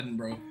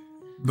Bro.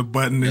 The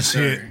button is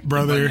hit,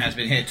 brother. The button has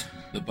been hit.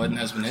 The button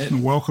has been hit.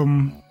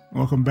 Welcome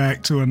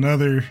back to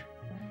another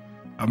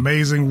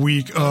amazing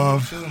week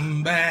of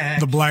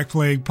the Black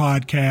Plague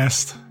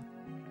Podcast.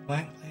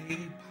 Black Plague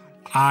Podcast.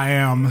 I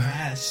am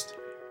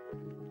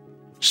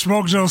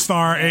Smoke Joe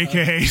Star,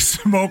 aka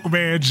Smoke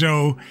Man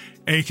Joe,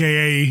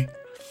 aka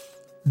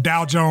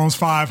Dow Jones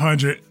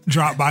 500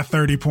 dropped by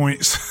 30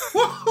 points.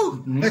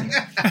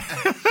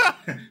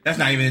 That's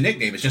not even a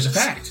nickname; it's just a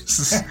fact.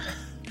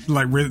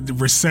 Like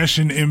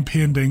recession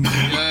impending.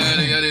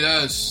 It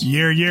does.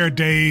 Year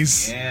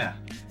days. Yeah.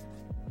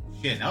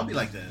 Shit, that would be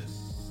like the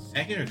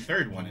second or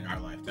third one in our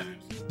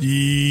lifetimes.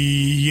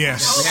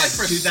 Yes. We had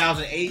the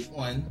 2008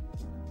 one.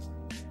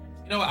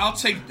 You know, I'll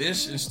take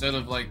this instead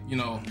of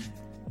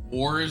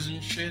wars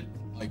and shit.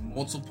 Like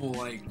multiple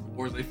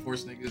wars they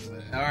force niggas.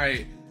 All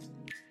right,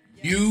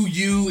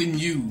 you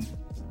and you.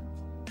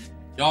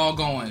 Y'all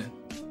going.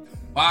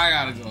 Why I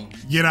gotta go?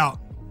 Get out.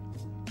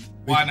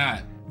 Why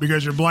not?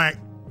 Because you're black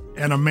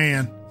and a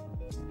man.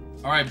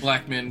 All right,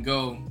 black men,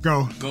 go.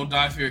 Go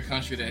die for your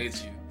country that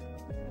hates you.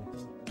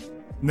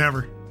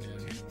 Never.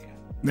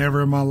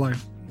 Never in my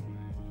life.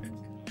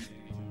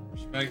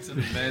 Respect to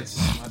the vets.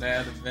 My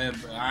dad a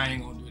vet, but I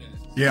ain't gonna do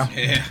that.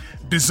 Yeah.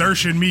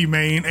 Desertion me,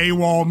 man.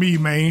 AWOL me,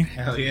 man.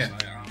 Hell yeah.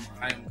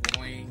 I'm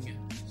going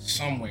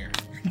somewhere.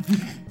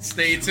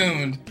 Stay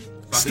tuned.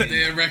 The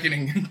Day of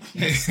Reckoning.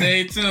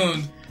 Stay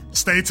tuned.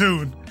 Stay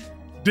tuned.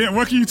 Dan,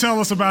 what can you tell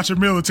us about your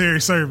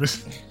military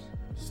service?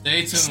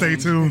 Stay tuned. Stay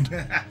tuned.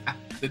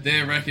 The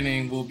Day of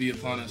Reckoning will be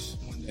upon us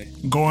one day.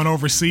 Going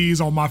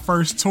overseas on my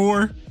first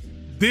tour.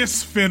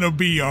 This finna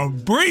be a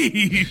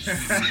breeze.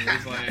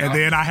 And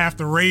then I have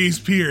to raise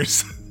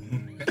Pierce.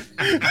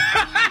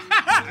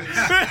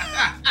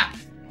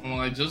 I'm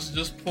like,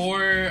 just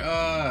pour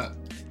out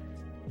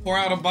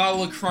a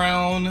bottle of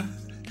Crown.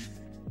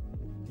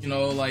 You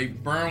know,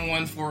 burn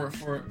one for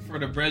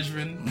the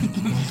brethren.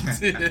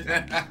 You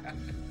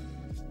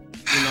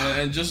know,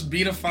 and just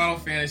beat a Final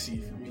Fantasy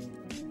for me.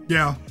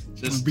 Yeah.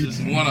 Just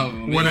one of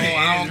them.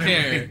 I don't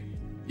care.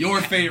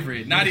 Your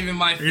favorite, not even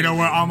my favorite. You know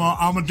what? I'm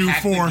gonna do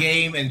Hack 4. the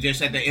game, and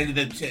just at the end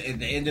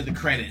of the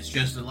credits,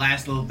 just the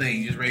last little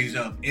thing, just raise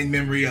up in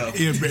memory of.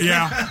 In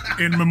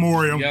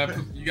memoriam.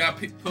 You got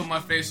to put my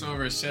face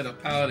over a set of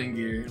paladin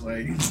gear.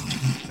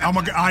 I'm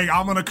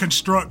gonna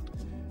construct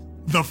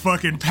the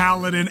fucking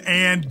paladin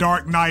and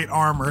Dark Knight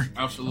armor.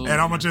 Absolutely. And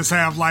I'm gonna just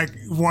have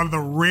one of the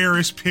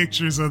rarest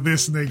pictures of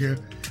this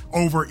nigga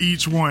over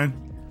each one.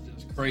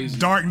 Just crazy.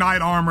 Dark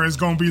Knight armor is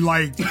gonna be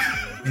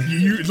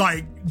you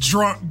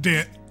drunk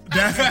dent.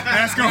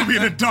 That's gonna be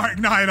the Dark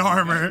Knight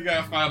armor. You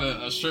gotta find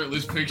a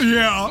shirtless picture.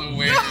 Yeah.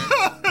 Somewhere.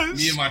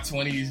 Me in my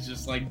 20s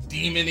just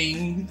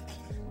demoning.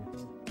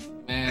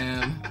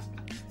 Man.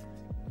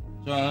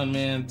 John,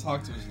 man,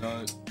 talk to us,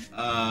 dog.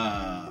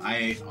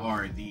 I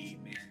are the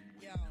man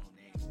with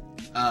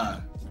no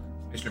name.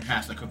 Mr.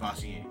 Pastor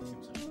Cavassier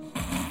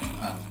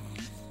himself.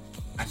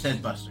 I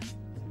said Buster.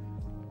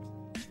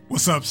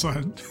 What's up,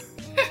 son?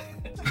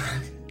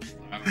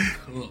 I'm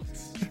cooked.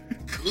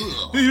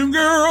 Cool. Them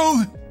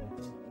girl.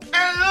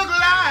 And look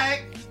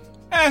like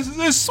Ass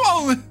is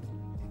swollen.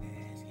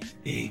 it's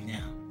big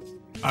now.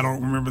 I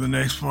don't remember the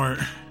next part.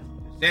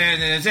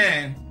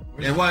 10.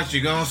 And what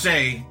you gonna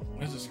say?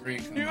 Where's the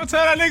screen coming? You gonna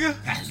tell that nigga?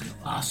 Pastor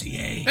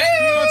Cavassier. You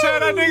gonna tell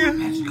that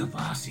nigga? Pastor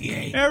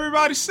Cavassier.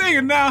 Everybody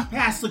singing now.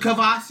 Pastor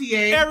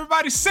Cavassier.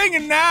 Everybody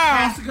singing now.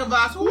 Pastor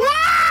Cavassier.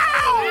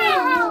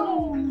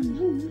 Wow!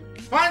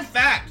 Fun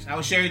fact. I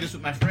was sharing this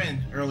with my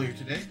friend earlier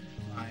today.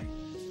 My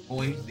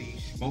boy, the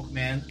Smoke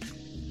Man.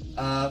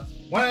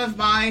 One of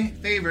my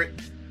favorite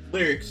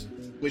lyrics,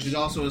 which is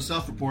also a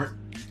self-report.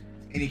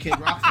 Any Kid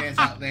Rock fans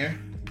out there?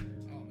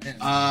 Oh, man.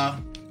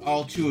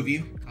 All 2 of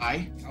you.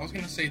 Hi. I was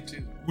gonna say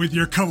 2. With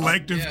your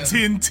collective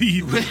 10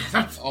 teeth.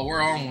 Oh,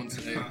 we're on one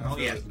today. Oh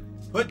yeah.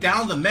 Put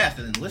down the meth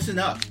and listen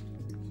up.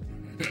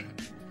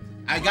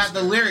 I got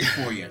the lyric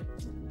for you.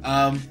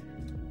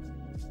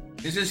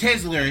 This is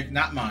his lyric,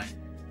 not mine.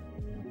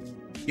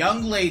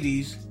 Young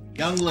ladies,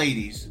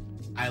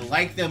 I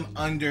like them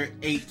under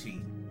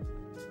 18.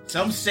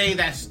 Some say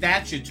that's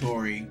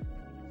statutory.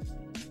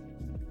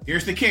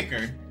 Here's the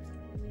kicker.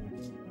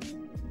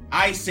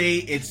 I say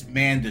it's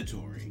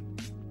mandatory.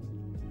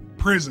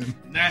 Prison.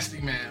 Nasty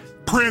man.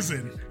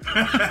 Prison.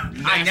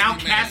 I now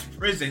cast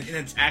prison in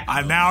attack.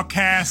 I now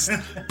cast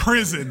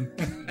prison.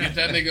 Get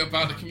that nigga up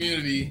out the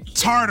community.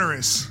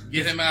 Tartarus.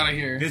 Get him out of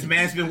here. This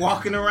man's been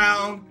walking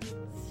around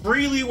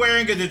freely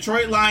wearing a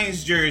Detroit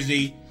Lions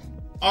jersey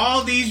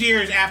all these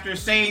years after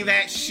saying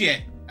that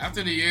shit.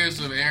 After the years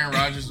of Aaron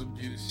Rodgers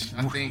abuse,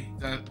 I think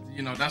that,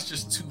 that's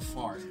just too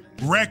far.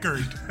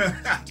 Record.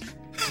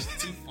 Just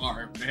too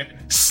far,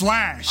 man.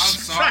 Slash.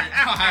 I'm sorry.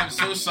 I'm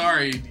so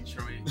sorry,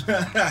 Detroit.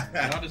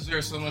 Y'all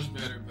deserve so much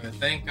better, but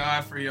thank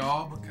God for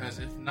y'all, because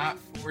if not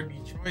for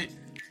Detroit,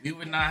 we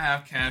would not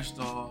have Cash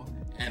Doll,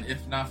 and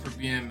if not for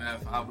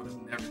BMF, I would have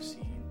never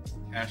seen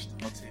Cash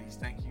Doll titties.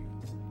 Thank you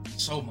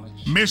so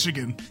much.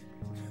 Michigan.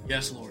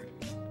 Yes, Lord.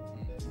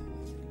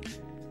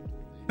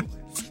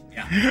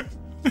 Yeah.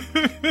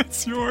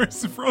 It's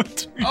yours, bro.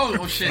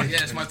 Oh shit!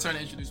 Yeah, it's my turn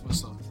to introduce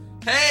myself.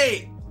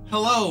 Hey,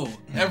 hello,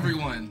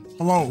 everyone.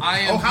 Hello. I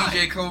am hi.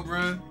 DJ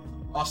Cobra,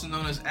 also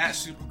known as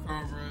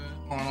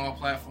 @SuperCobra on all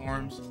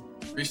platforms.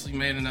 Recently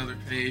made another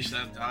page.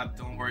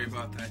 Don't worry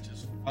about that.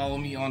 Just follow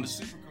me on the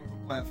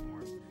SuperCobra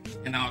platform,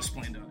 and I'll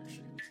explain the other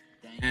shit.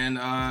 And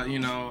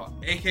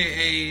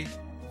AKA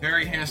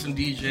very handsome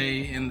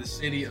DJ in the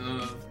city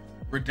of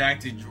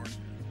Redacted, Georgia.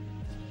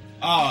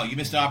 Oh, you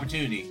missed the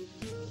opportunity.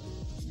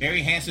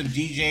 Very handsome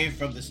DJ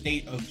from the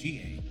state of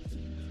GA.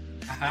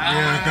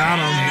 Yeah, got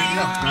him.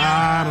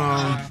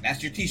 Got him.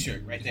 That's your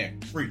t-shirt right there.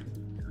 Free.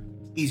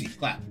 Easy.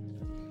 Clap.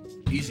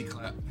 Easy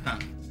clap. Huh.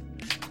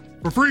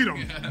 For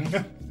freedom.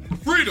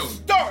 Freedom.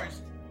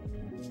 Stars.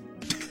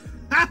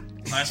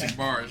 Classic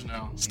bars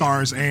now.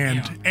 Stars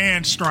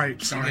and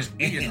stripes. Stars.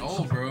 We getting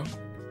old, bro.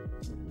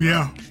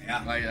 Yeah.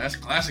 Yeah. Like that's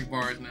classic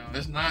bars now.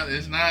 It's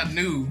not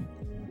new.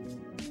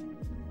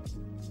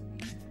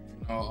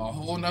 A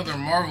whole nother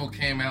Marvel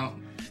came out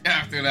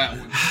after that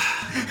one.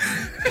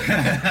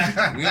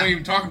 We don't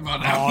even talk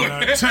about that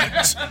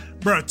one.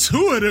 Bro,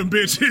 2 of them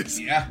bitches.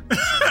 Yeah.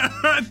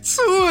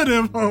 2 of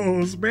them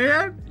hoes,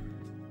 man.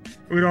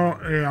 We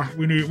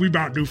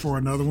about due for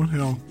another one.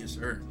 Hell. Yes,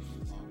 sir.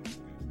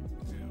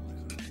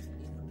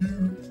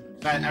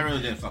 I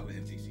really didn't fuck with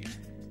MCC.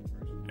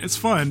 It's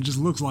fun, just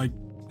looks like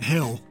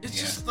hell. It's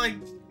just like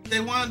they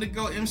wanted to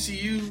go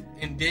MCU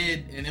and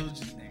did, and it was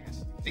just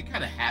nasty. They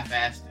kind of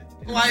half-assed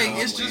it. Like,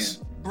 it's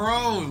just,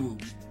 bro,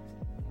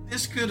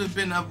 this could have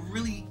been a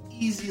really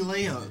easy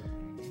layup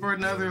for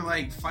another,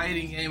 like,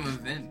 fighting game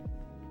event.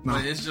 No.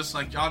 But it's just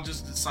like, y'all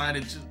just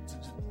decided to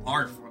just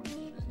barf on this shit.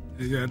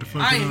 Yeah,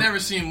 I ain't never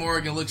seen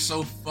Morgan look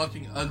so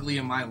fucking ugly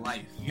in my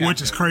life.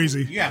 Which is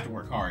crazy. You have to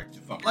work hard to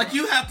fuck. Like,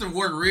 you have to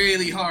work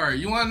really hard.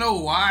 You want to know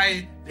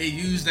why they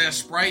use that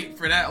sprite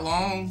for that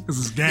long? Because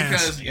it's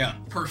gas. Because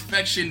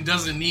perfection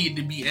doesn't need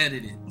to be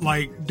edited.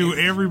 Like, dude,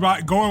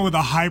 everybody going with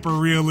a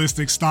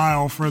hyper-realistic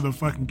style for the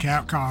fucking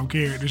Capcom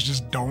characters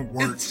just don't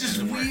work. It's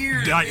just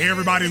weird. Like,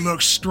 everybody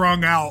looks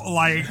strung out,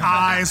 like,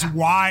 eyes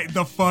wide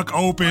the fuck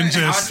open,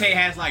 just... Dante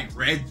has, like,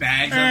 red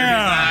bags under his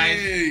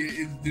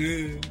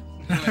eyes. Like,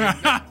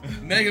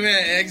 Mega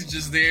Man X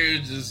just there,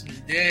 just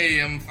yay!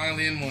 I'm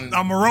finally in one.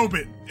 I'm a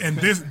robot, and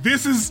this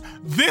is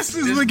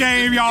the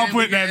game y'all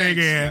put that nigga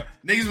in.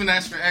 Niggas been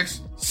asked for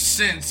X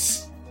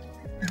since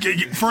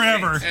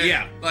forever.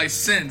 Yeah, like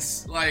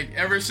since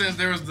ever since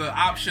there was the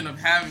option of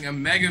having a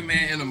Mega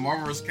Man in a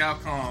Marvel vs.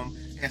 Capcom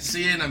and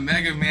seeing a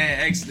Mega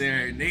Man X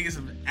there, niggas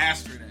have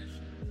asked for that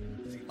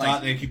shit.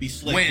 Thought they could be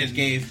slick. when? Just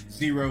gave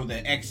Zero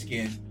the X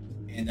skin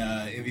in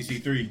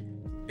MVC3.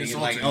 Thinking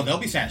like, Insulting. they'll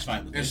be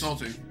satisfied with this.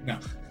 Insulting. No,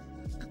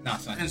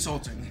 not son.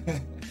 Insulting.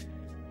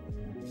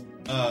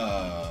 Boy.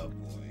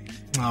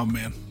 Oh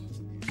man,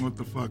 what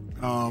the fuck?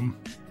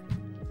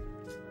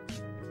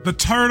 The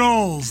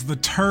Turtles,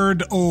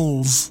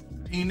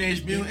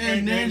 Teenage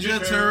Mutant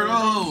Ninja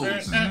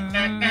Turtles.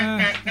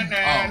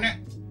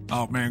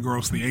 Oh man,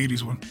 gross. The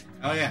 '80s one.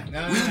 Oh yeah,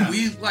 no.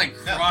 We like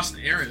crossed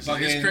eras.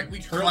 Like it's we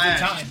Turtles in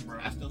clashed, Time. bro.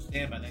 I still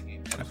stand by that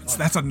game.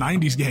 That's a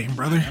 '90s game,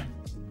 brother.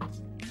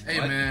 Hey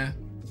What? man,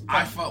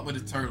 I fought with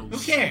the Turtles. Who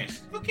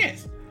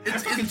cares?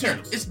 It's fucking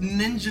Turtles. It's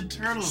Ninja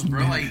Turtles,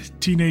 bro. Like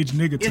Teenage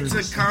nigga turtles.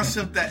 it's a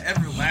concept that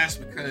ever lasts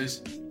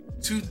because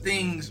two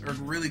things are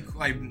really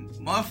like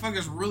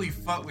motherfuckers really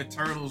fuck with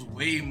turtles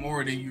way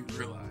more than you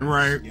realize.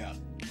 Right. Yeah.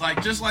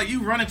 Like just like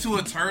you run into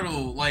a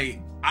turtle,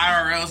 like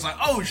IRL's like,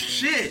 oh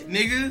shit,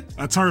 nigga,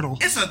 A turtle.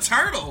 it's a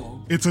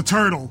turtle. It's a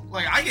turtle.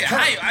 Like I get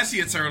hype, I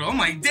see a turtle, I'm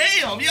like,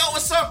 damn, yo,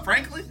 what's up,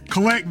 Franklin?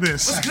 Collect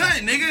this. What's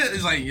good, nigga?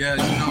 It's like, yeah,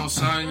 you know,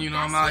 son, you know,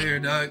 I'm out here,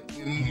 Doug.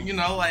 And, you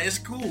know, like, it's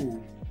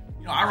cool.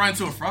 You know, I run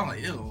into a front,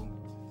 like, ew.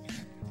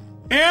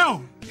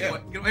 Ew.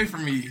 Get away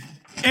from me.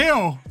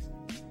 Ew.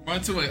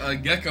 Run to a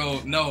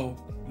gecko, no.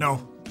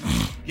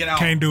 Get out.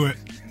 Can't do it.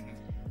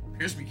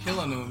 Pierce be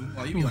killing them.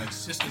 Like, you be, like,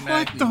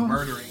 systematically What the-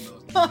 murdering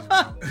those things.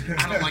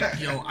 I don't like,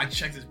 yo, I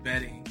checked his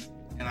bedding,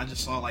 and I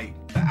just saw, like,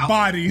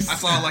 Bodies. I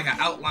saw, like, an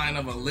outline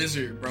of a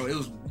lizard, bro. It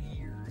was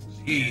weird.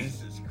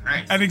 Jesus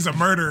Christ. That nigga's a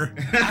murderer.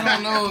 I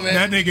don't know, man.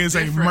 That nigga is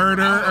a Different. I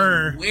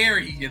murderer. don't know where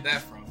he get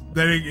that from?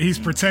 He's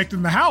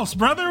protecting the house,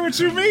 brother. What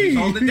you mean?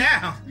 Hold it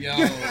down. Yo,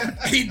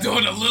 he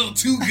doing a little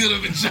too good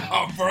of a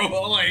job,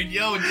 bro. Like,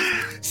 yo,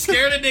 just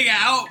scare the nigga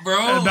out,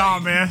 bro. Nah,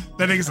 man.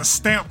 That nigga's a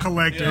stamp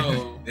collector.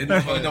 Yo, That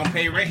motherfucker don't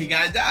pay rent, he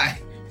gotta die.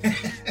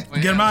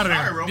 Get him out of there.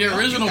 Sorry, the Romeo,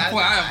 original you gotta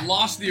point, I die. have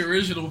lost the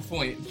original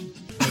point.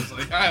 It's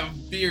like I have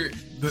veered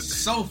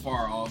so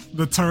far off.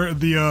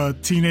 The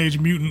Teenage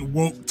Mutant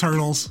Woke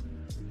Turtles.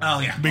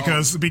 Oh yeah.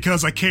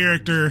 Because a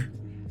character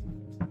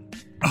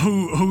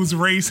whose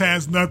race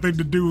has nothing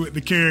to do with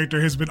the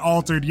character has been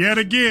altered yet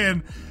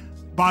again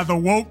by the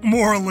woke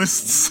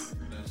moralists.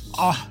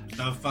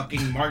 The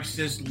fucking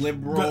Marxist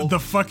liberal. The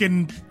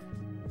fucking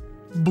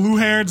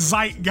blue-haired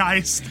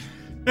zeitgeist.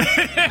 Look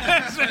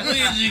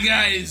at you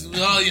guys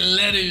with all your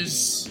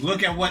letters.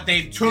 Look at what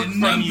they took and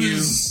from you.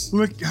 numbers.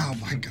 Look, oh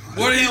my god.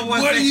 What are you Look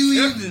at what they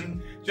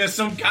even? Just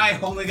some guy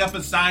holding up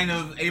a sign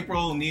of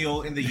April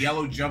O'Neil in the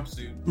yellow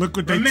jumpsuit. Look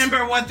what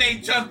Remember what they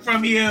took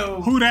from you.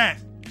 Who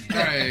that?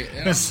 Right,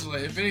 and it's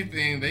like, if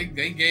anything, they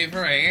gave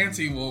her an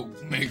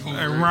anti-woke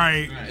makeover.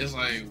 Right. It's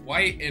like,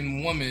 white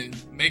and woman,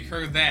 make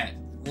her that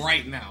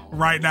right now.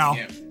 Right now.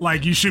 Yeah.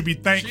 Like, you should be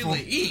thankful.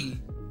 Sheila E.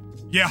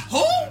 Yeah.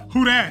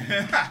 Who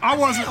that? I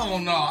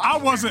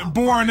wasn't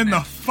born in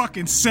the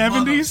fucking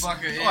 70s.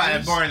 I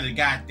was born in the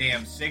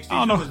goddamn 60s.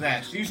 Who was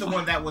that? She's the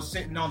one that was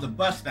sitting on the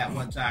bus that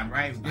one time,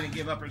 right? Who didn't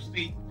give up her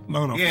seat.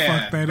 No, the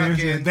fuck that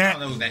is. I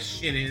don't know who that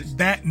shit is.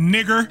 That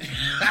nigger.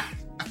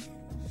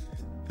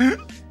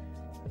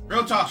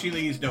 Real talk, Sheila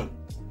E is dope.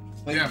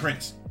 Play the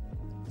Prince.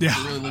 Yeah.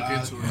 Really look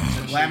into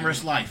her.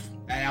 Glamorous Life.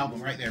 That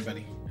album right there,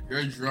 buddy. You're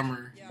a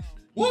drummer.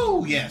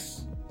 Woo,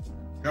 yes.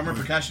 Drummer,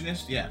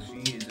 percussionist, yeah,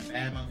 she is a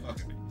bad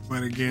motherfucker.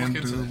 But again,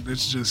 dude,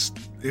 it's just,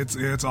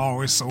 it's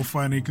always so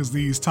funny because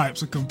these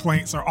types of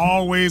complaints are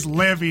always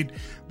levied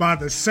by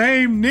the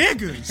same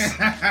niggas.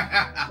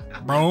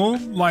 Bro,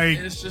 like...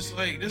 And it's just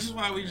like, this is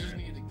why we just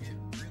need to get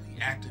really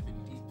active in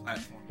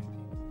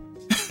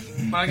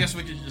deplatforming. But I guess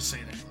we could just say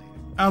that later.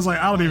 I was like,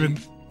 I don't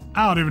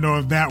even know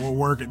if that would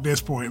work at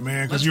this point,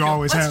 man, because you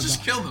always have... Let's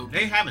just kill them.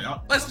 They have it.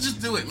 Let's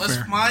just do it. Let's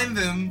find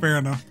them. Fair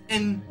enough.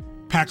 And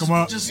pack them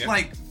up. Just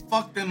like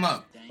fuck them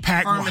up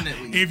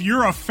permanently. If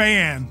you're a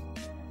fan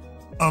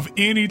of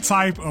any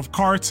type of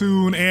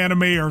cartoon,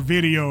 anime, or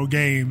video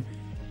game,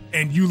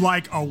 and you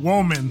like a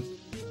woman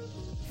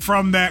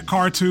from that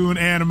cartoon,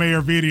 anime,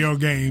 or video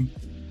game,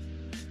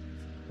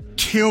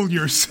 kill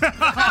yourself.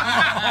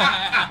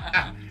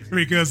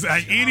 Because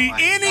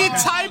any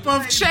type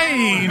of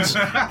change is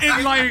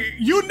like,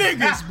 you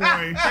niggas,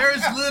 boy.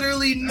 There's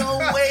literally no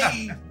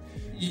way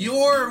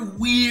your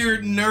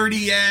weird,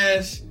 nerdy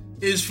ass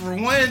is, for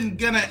one,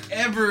 gonna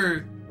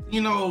ever,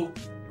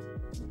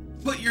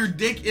 put your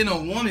dick in a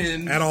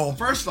woman at all.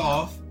 First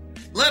off,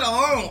 let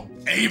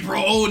alone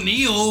April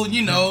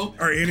O'Neil,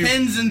 or any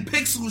pens and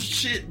pixels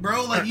shit,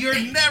 bro. Like, you're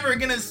never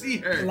gonna see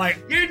her.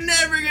 Like, you're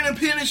never gonna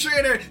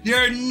penetrate her.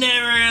 You're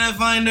never gonna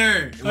find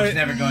her. It was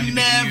never going to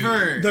be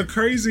you. The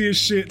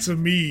craziest shit to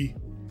me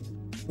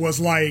was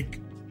like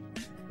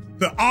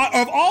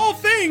of all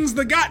things,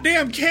 the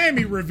goddamn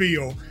Cammy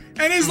reveal.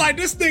 And it's like,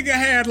 this nigga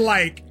had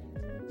like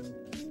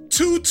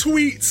 2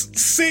 tweets,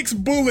 6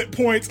 bullet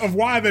points of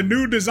why the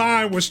new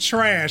design was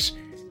trash,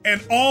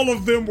 and all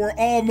of them were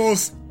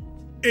almost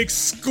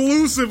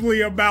exclusively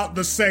about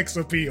the sex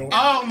appeal.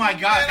 Oh my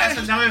god, that's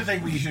another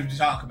thing we should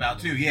talk about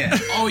too. Yeah.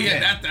 Oh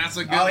yeah, that's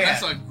a good. Oh, yeah.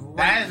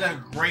 That is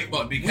a great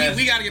one because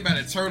we got to get back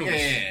to Turtles.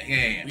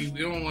 Yeah. We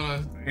don't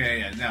want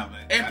to. No,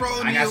 but April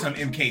I got some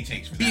MK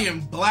takes for being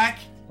that. Black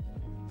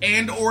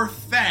and or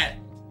fat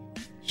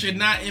should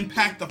not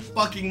impact the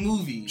fucking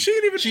movie.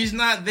 She's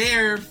not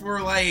there for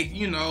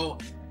she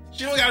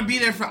don't gotta be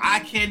there for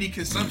eye candy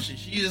consumption.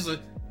 She is an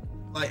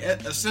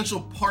essential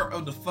part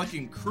of the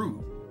fucking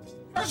crew.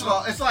 First of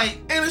all, it's like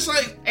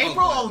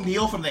April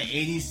O'Neil from the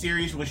 80s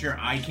series was your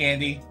eye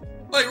candy.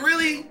 Like,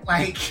 really?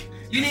 Like,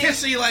 you need to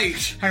see, like...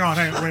 Hang on,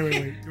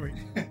 wait.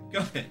 Go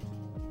ahead.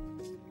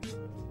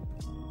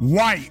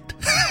 White.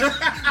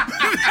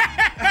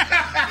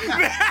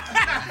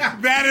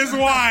 That is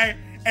why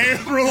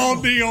April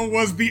O'Neil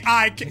was the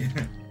eye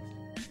candy.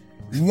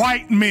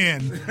 White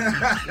men.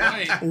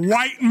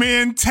 White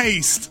men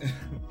taste.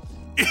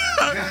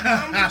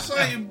 I'm just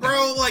like,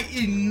 bro, like,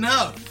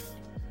 enough.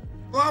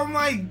 Well, I'm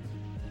like...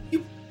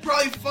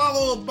 Probably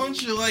follow a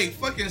bunch of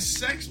fucking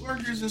sex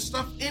workers and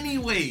stuff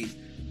anyway.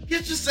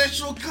 Get your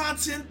sexual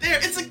content there.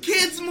 It's a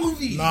kids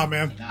movie. Nah,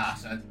 man. Nah,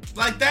 son.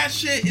 Like, that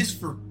shit is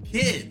for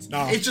kids.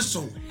 Nah. It just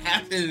so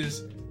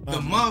happens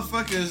the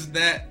motherfuckers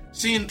that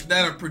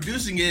are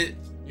producing it,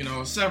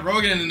 Seth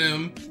Rogen and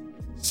them,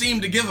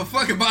 seem to give a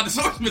fuck about the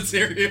source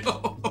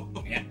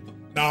material. Yeah.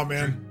 Nah,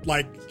 man.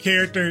 Like,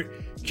 character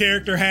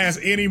has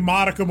any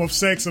modicum of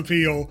sex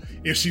appeal.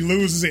 If she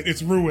loses it,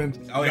 it's ruined.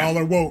 Oh, yeah. Y'all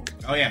are woke.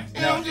 Oh yeah.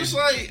 And I'm just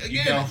like,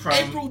 again,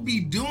 April be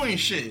doing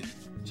shit.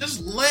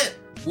 Just let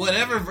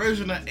whatever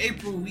version of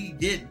April we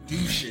get do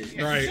shit.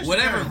 Yeah, right.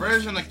 Whatever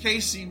version of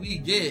Casey we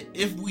get,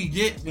 if we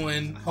get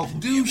one,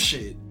 do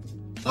shit.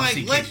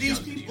 Like, let these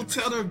people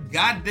tell their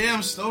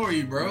goddamn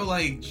story, bro.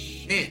 Like,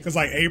 shit. Because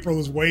April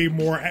is way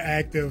more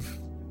active.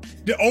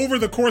 Over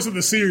the course of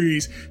the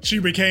series, she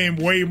became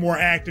way more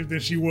active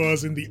than she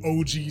was in the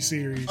OG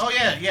series. Oh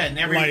yeah, in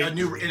every a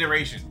new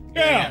iteration.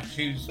 Yeah.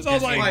 She's so I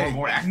was like,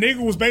 more active.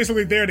 Nigga was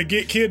basically there to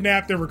get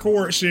kidnapped and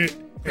record shit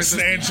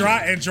and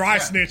dry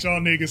snitch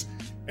on niggas.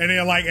 And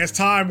then as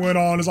time went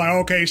on, it's like,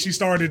 okay, she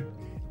started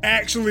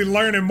actually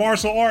learning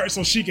martial arts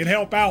so she could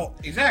help out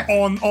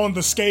on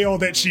the scale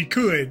that she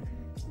could.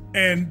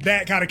 And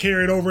that kind of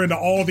carried over into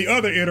all the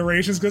other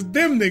iterations because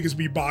them niggas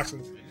be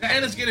boxing.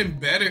 And it's getting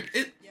better.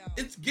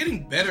 It's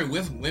getting better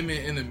with women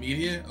in the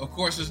media. Of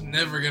course, it's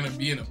never going to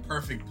be in a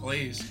perfect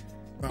place.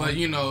 But,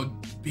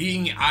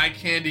 being eye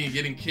candy and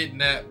getting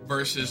kidnapped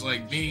versus,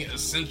 being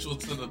essential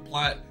to the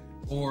plot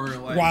or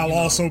like while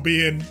also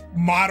being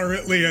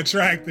moderately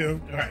attractive.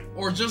 Right.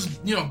 or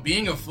just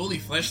being a fully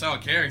fleshed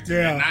out character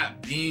Yeah. and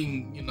not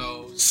being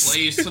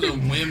slaves to the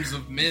whims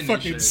of men.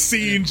 Fucking and shit.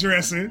 scene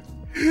dressing.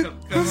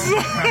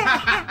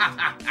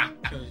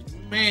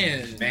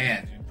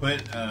 Man,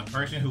 Put a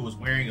person who was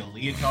wearing a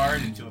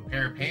leotard into a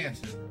pair of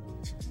pants.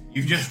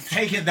 You've just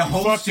taken the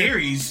whole Fuck it.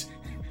 series.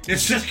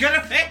 It's just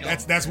gonna fail.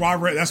 That's why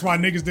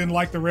niggas didn't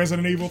like the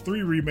Resident Evil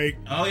 3 remake,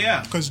 Oh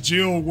yeah. because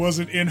Jill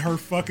wasn't in her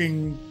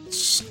fucking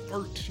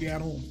skirt she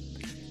had on.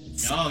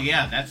 Oh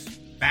yeah. That's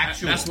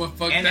factual. That's what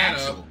fucked and that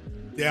actual. up.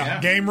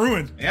 Yeah, game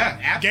ruined. Yeah.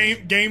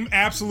 Absolutely. Game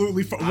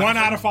absolutely 1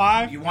 out of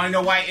 5. You want to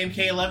know why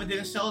MK11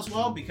 didn't sell as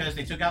well? Because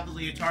they took out the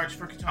leotards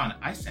for Katana.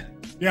 I said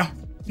it. Yeah,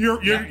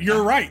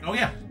 you're right. Oh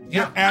yeah.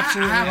 You're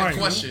absolutely I have right. a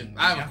question.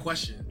 I have a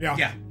question. Yeah.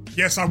 Yeah.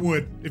 Yes, I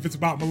would if it's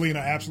about Melina.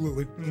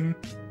 Absolutely. Mhm.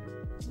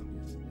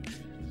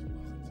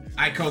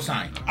 I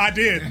co-sign. I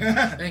did.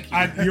 Thank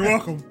you, You're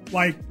welcome.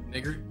 Like,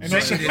 nigger. and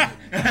that's,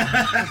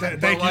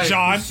 Seconded. thank you, like,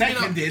 John.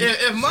 Seconded.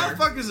 If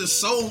motherfuckers is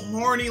so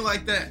horny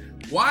like that,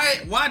 why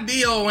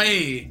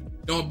DOA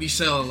don't be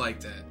selling like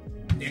that?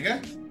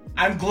 Nigga.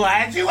 I'm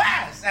glad you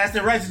asked. As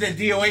the resident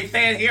DOA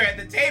fan here at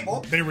the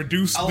table, They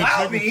reduced the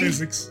allow jiggle me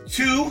physics.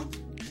 to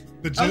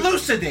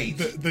elucidate.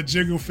 The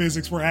jiggle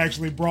physics were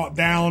actually brought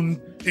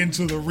down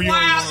into the real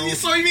Wow, world.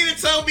 so you mean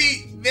to tell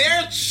me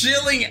they're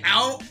chilling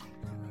out?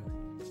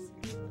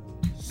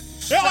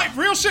 Yeah, like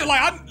real shit. Like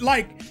I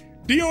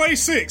like DOA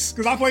 6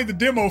 because I played the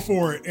demo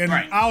for it, and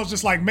Right. I was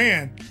just like,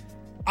 man,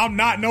 I'm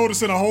not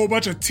noticing a whole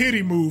bunch of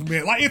titty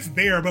movement. Like it's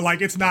there, but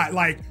like it's not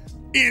like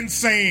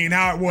insane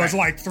how it was Right.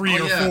 like 3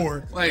 or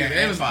 4. Like Yeah,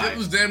 it five.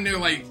 was damn near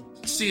like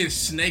seeing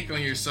Snake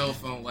on your cell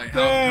phone, like how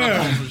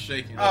Yeah. those were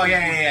shaking. Oh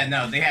yeah.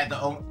 No, they had the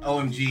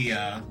OMG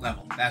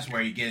level. That's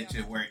where you get it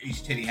to where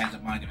each titty has a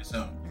mind of its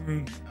own.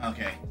 Mhm.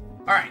 Okay.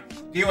 All right.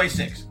 DOA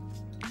 6.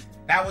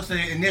 That was the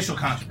initial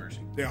controversy.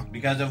 Yeah.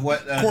 Because of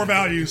what Core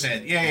values.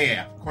 said.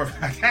 Yeah. Core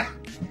values.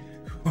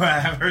 Well, I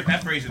haven't heard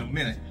that phrase in a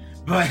minute.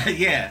 But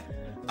yeah.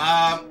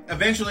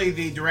 Eventually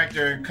the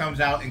director comes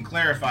out and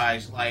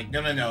clarifies, like,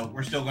 no,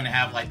 we're still going to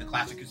have like the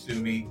classic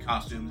Kasumi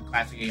costume, the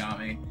classic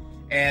Ayame,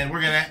 and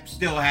we're going to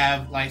still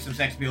have like some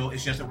sex appeal.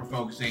 It's just that we're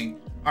focusing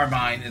our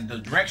mind and the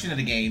direction of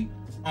the game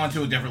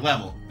onto a different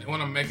level. They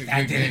want to make a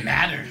That good didn't game. It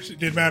matter.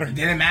 didn't matter. It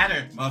didn't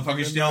matter. Motherfucker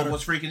Didn't still matter.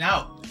 was freaking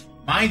out.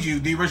 Mind you,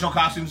 the original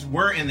costumes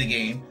were in the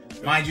game.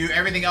 Mind you,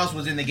 everything else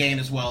was in the game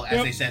as well, as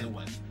Yep. they said it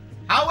was.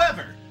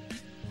 However,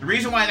 the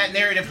reason why that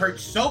narrative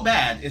hurts so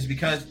bad is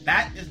because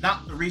that is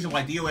not the reason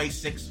why DOA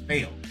 6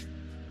 failed.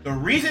 The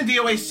reason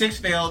DOA 6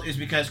 failed is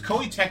because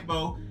Koei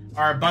Tecmo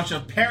are a bunch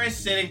of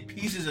parasitic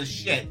pieces of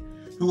shit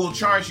who will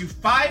charge you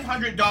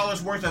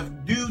 $500 worth of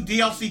new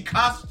DLC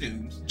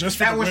costumes Just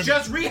for that the was women.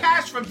 just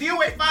rehashed from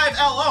DOA 5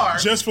 LR.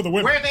 Just for the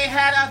women. Where they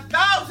had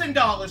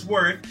 $1,000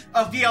 worth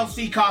of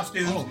DLC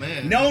costumes. Oh,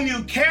 man. No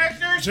new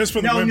characters. Just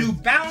for the no women. new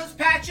balance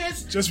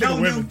patches. Just for no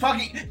the new women.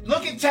 fucking.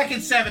 Look at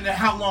Tekken 7 and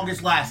how long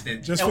it's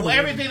lasted. Just and for the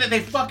everything that they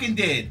fucking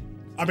did.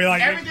 I mean,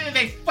 like Everything that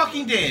they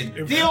fucking did.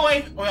 If-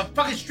 DOA or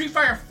fucking Street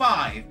Fighter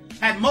 5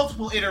 had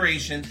multiple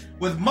iterations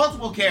with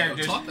multiple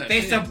characters. talk that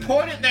They shit,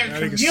 supported their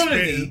That nigga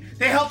community. spitting.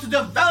 They helped to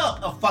develop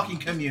a fucking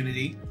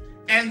community.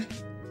 And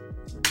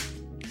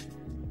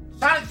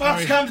Sonic Fox I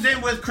mean- comes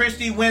in with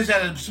Christie, wins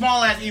at a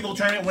small ass evil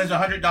tournament, wins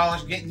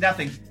 $100, getting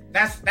nothing.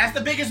 That's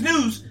the biggest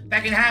news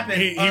that can happen.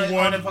 He on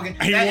won- a fucking,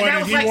 he that- won- that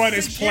was he like won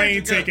his 6 plane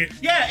years ago. ticket.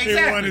 Yeah, He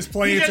exactly. won his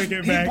plane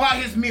ticket back. He bought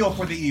his meal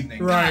for the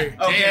evening. Right.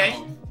 Okay.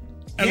 Damn.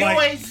 And DOA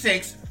like-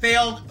 6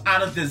 failed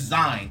out of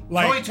design.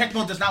 Like- Koei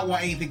Tecmo does not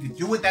want anything to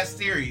do with that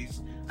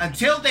series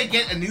until they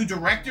get a new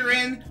director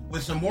in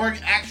with some more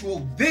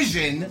actual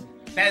vision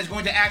that is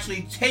going to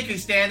actually take a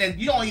stand. And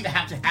you don't even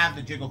have to have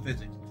the jiggle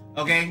physics.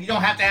 Okay? You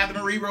don't have to have the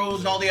Marie Rose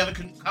and all the other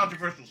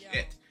controversial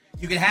shit.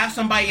 You can have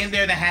somebody in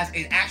there that has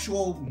an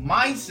actual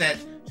mindset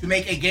to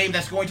make a game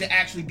that's going to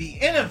actually be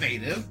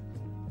innovative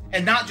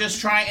and not just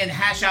try and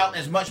hash out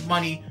as much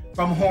money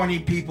from horny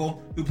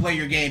people who play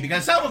your game.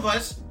 Because some of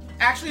us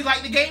actually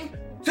like the game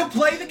to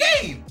play the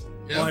game.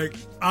 Yeah. Like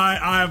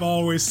I've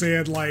always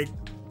said, like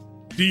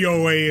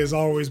DOA has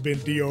always been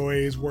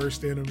DOA's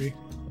worst enemy.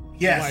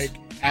 Yes, Like,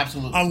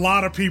 absolutely. A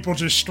lot of people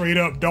just straight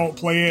up don't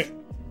play it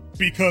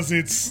because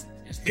it's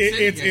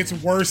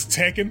worse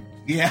Tekken.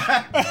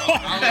 Yeah.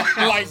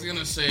 I was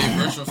gonna say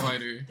Virtual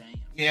Fighter.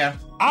 Yeah.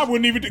 I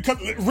wouldn't even because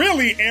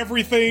really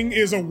everything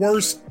is a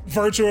worse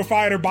Virtua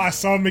Fighter by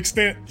some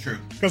extent. True.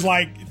 Because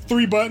like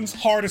 3 buttons,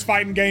 hardest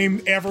fighting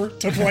game ever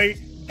to play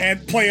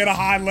and play at a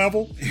high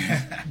level.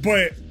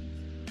 But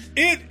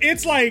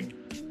it's like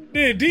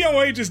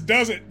DOA just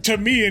doesn't, to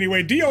me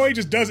anyway, DOA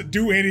just doesn't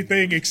do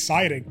anything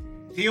exciting.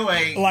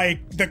 DOA. Like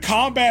the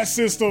combat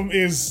system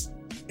is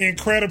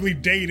incredibly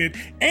dated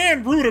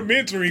and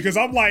rudimentary because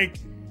I'm like,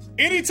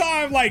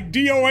 anytime like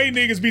DOA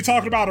niggas be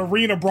talking about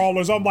arena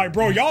brawlers, I'm like,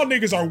 bro, y'all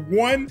niggas are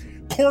one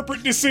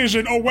corporate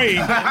decision away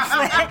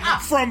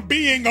from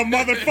being a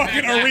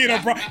motherfucking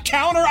arena brawler.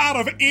 Counter out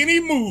of any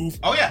move.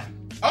 Oh yeah.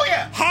 Oh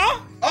yeah.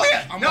 Huh? Oh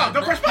yeah. I'm No, like, no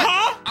bro, perspective.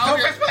 Huh? Don't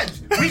press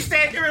buttons. We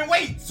stand here and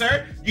wait,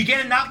 sir. You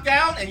get a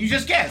knockdown and you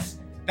just guess.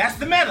 That's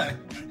the meta.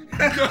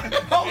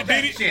 Hold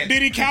that shit.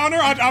 Did he counter?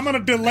 I'm gonna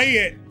delay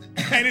it,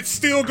 and it's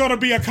still gonna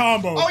be a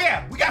combo. Oh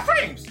yeah, we got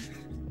frames.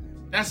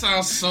 That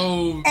sounds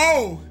so.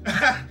 Oh,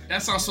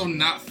 that sounds so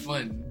not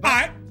fun.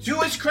 Alright. To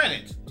his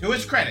credit,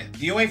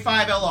 DOA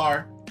 5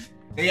 LR,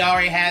 they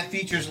already had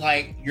features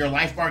like your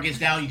life bar gets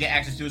down, you get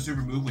access to a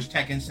super move, which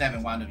Tekken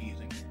 7 wound up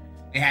using.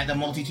 They had the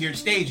multi-tiered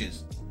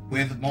stages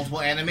with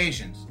multiple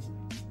animations.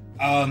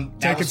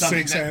 Tekken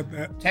 6 had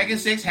that. Tekken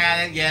 6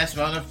 had it, yes,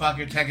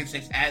 motherfucker. Tekken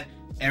 6 had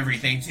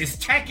everything. It's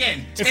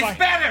Tekken. It's like,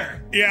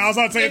 better. Yeah, I was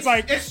about to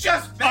say it's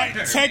just better.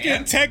 Like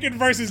Tekken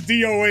versus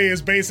DOA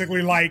is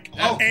basically like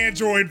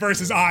Android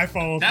versus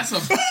iPhone. That's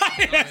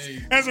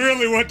that's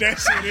really what that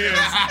shit is.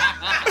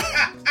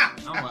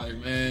 I'm like,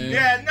 man.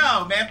 Yeah,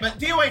 no, man. But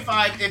DOA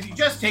 5, if you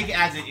just take it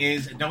as it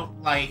is, and don't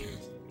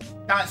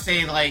not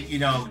say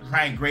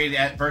try and grade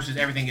it versus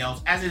everything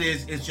else. As it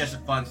is, it's just a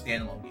fun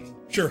standalone game.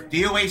 Sure.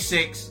 DOA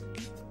 6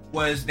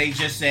 they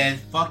just said,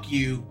 fuck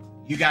you.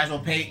 You guys will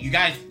pay. You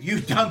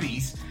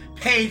dummies,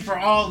 paid for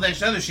all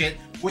this other shit,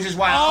 which is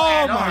why I'll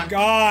add on. Oh my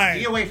god.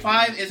 DOA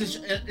 5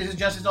 isn't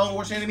just its own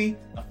worst enemy,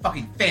 a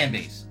fucking fan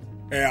base.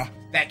 Yeah.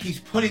 That keeps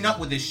putting up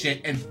with this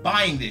shit and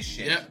buying this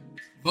shit. Yep.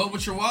 Vote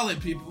with your wallet,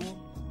 people.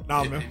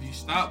 Nah, man. If you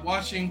stop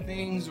watching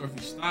things or if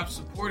you stop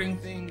supporting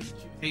things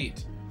that you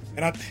hate,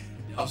 and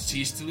they'll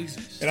cease to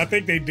exist. And I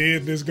think they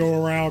did this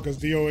go around because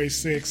DOA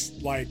 6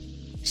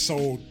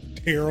 sold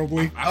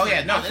terribly.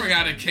 I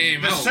forgot it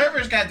came out. The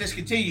servers got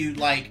discontinued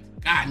less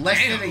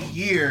than a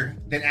year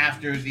than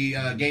after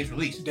the game's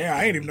release. Damn,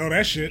 I ain't even know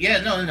that shit.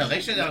 Yeah, no. They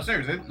shut down the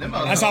servers.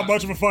 That's how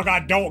much of a fuck I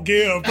don't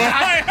give. But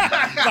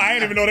I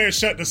ain't even know they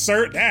shut the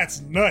cert.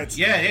 That's nuts.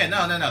 Yeah,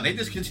 no. They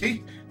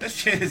discontinued. That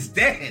shit is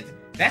dead.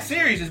 That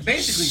series is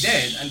basically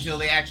dead until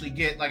they actually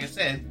get, like I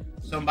said,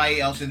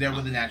 somebody else in there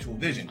with an actual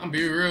vision. I'm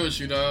being real with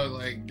you,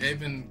 dog. They've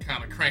been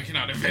kind of cranking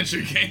out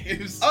adventure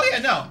games. Oh yeah,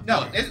 no,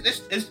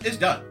 it's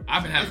done.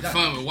 I've been having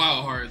fun with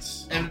Wild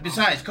Hearts. And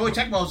besides, Koei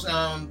Tecmo's,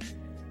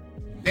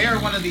 they're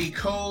one of the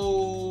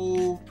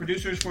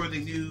co-producers for the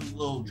new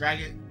little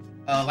Dragon,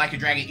 Like a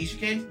Dragon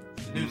Isekai,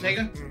 the new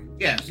Sega.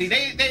 Yeah, see,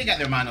 they got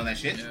their mind on that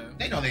shit. Yeah.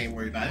 They know they ain't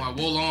worried about it. My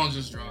Wolong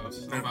just dropped.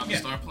 So I'm about to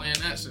start playing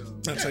that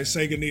soon. I'd say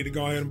Sega need to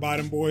go ahead and buy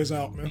them boys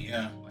out, man.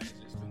 Yeah. There's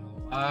been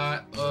a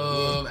lot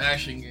of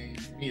action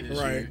games for me this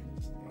year.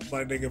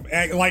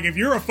 If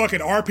you're a fucking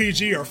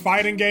RPG or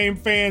fighting game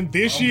fan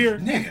this year,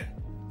 nigga,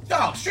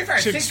 dog, Street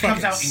Fighter 6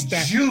 comes out in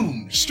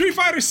June. Street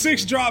Fighter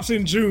 6 drops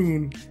in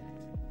June.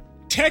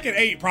 Tekken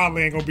 8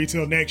 probably ain't gonna be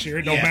till next year.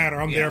 It don't matter.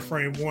 I'm there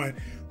frame 1.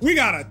 We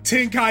got a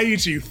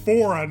Tenkaichi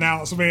 4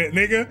 announcement,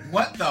 nigga.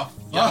 What the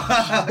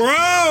fuck?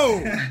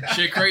 Bro!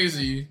 Shit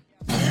crazy.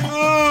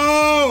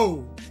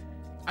 Oh!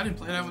 I didn't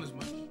play that one as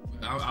much.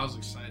 But I was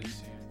excited to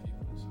see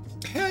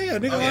it. Hell yeah,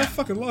 nigga. I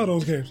fucking love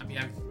those games.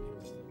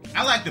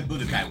 I like the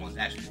Budokai ones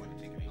actually more than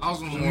Tenkaichi. I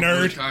was a more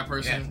Budokai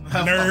person.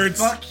 Yeah. Nerds.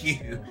 Fuck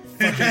you.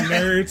 Fucking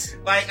nerds.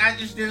 I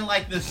just didn't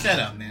like the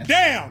setup, man.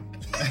 Damn!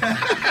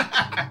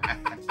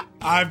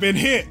 I've been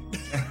hit.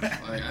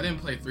 I didn't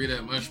play 3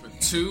 that much, but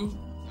 2,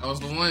 that was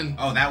the one.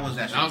 Oh, that was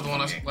the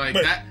one.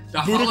 The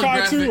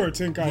Budokai 2 or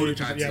Tenkaichi?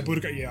 Budokai 2. Yeah,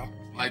 Budokai, yeah.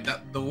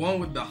 The one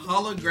with the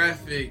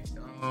holographic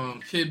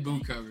Kid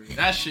Buu cover.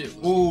 That shit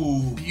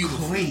was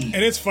beautiful. Clean.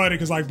 And it's funny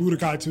because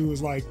Budokai 2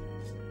 is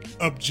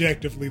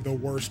objectively the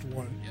worst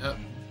one. Yep.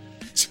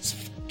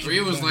 3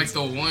 was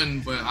the one,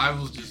 but I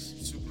was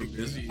just super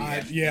busy.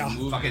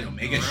 Fucking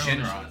Omega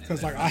Shinra.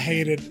 Because I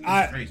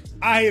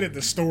hated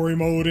the story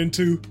mode in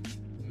 2.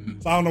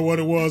 So I don't know what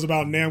it was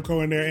about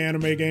Namco and their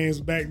anime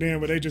games back then,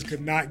 but they just could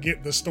not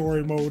get the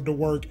story mode to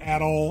work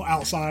at all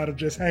outside of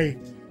just, hey,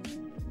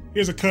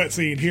 here's a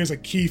cutscene, here's a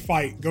key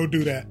fight, go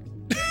do that.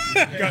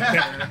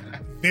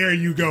 There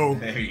you go.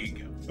 There you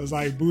go. It's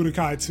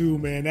Budokai 2,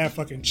 man, that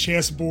fucking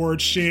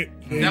chessboard shit.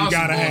 You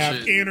gotta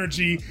have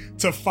energy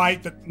to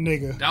fight the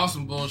nigga. That was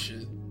some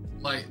bullshit.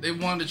 They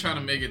wanted to try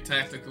to make it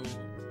tactical.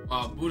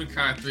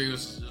 Budokai 3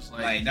 was just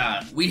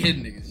nah. We hit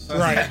niggas.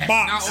 Right,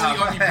 box. Not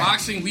only are we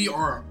boxing, we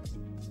are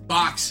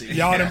boxing.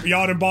 Y'all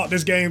done bought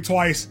this game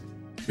twice.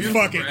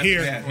 Fuck it,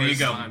 here. Yeah, here you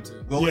go.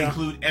 We'll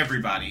include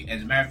everybody.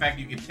 As a matter of fact,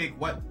 you can pick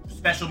what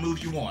special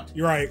moves you want.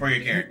 You're right. For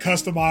your character.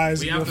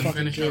 Customize your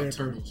fucking character. We have to finish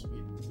Turtles.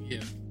 Yeah,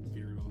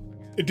 figure it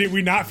out. Did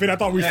we not fit? I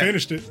thought we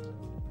finished it.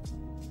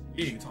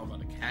 You didn't talk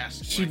about the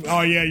cast.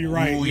 Oh yeah, you're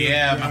right. Oh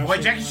yeah, my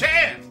boy Jackie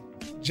Chan.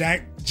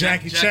 Jackie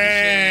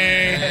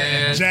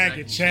Chan.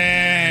 Jackie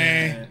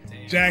Chan.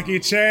 Jackie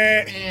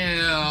Chan.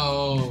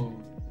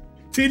 Ew.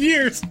 10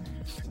 years.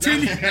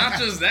 Not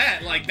just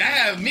that. That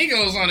had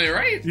Migos on it,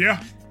 right?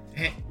 Yeah.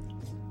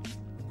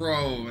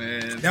 Bro,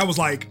 man. That was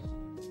that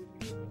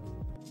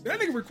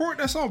nigga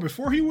recorded that song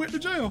before he went to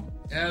jail.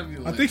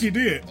 I think he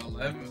did.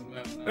 11.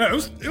 Yeah, it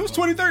was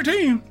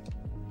 2013.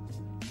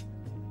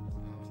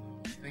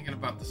 Thinking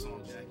about the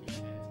song Jackie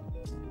Chan.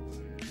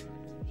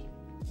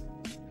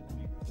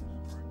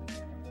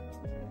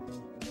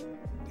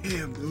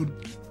 Damn, dude.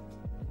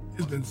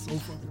 It's been so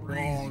fucking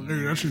long.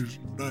 Dude, that shit's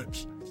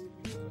nuts.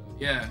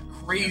 Yeah,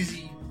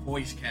 crazy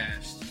voice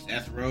cast.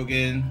 Seth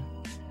Rogen,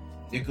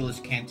 Nicholas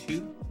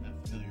Cantu.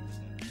 Not familiar with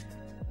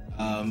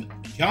that.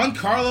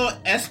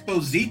 Giancarlo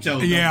Esposito.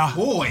 The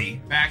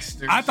boy.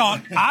 Baxter. I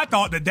thought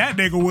that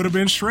nigga would have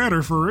been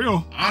Shredder for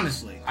real.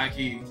 Honestly.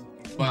 Ike.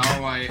 But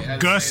I'm like,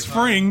 Gus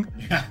Fring.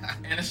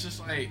 And it's just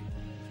like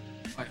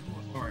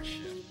who are shit?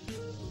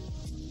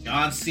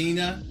 John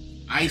Cena,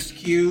 Ice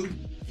Cube,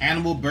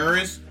 Hannibal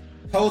Buress,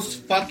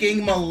 Post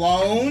fucking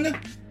Malone,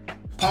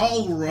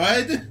 Paul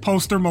Rudd,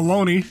 Poster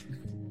Maloney,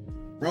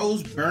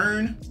 Rose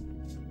Byrne,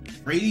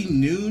 Brady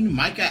Noon,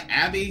 Micah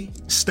Abbey,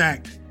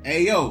 stacked.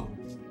 Ayo,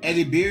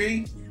 Eddie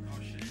Beery. Oh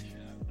shit.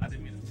 I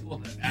didn't mean to pull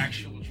the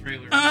actual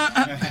trailer.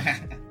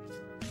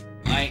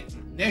 Like,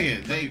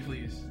 nigga,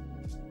 Please.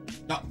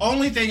 the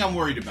only thing I'm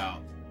worried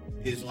about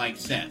is like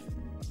Seth.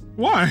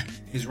 Why?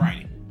 His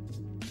writing.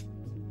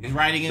 His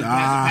writing in the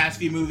past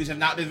few movies have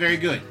not been very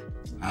good.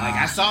 Like,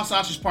 I saw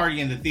Sausage Party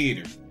in the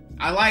theater.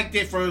 I liked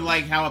it for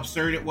like how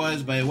absurd it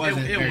was, but it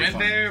wasn't. It very went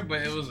funny. there,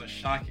 but it was a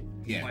shocking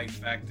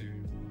factor.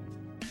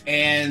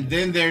 And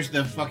then there's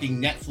the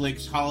fucking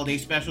Netflix holiday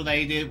special that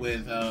he did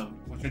with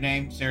what's her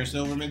name, Sarah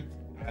Silverman.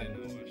 I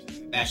didn't know watch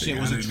that. That shit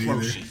was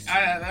atrocious.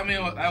 I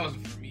mean, that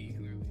wasn't for me.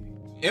 Clearly,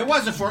 It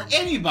wasn't for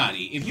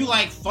anybody. If you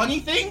like funny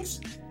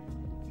things,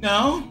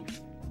 no.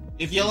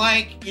 If you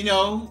like,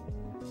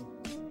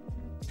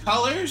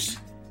 colors,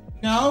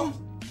 no.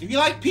 If you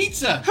like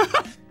pizza,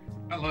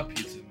 I love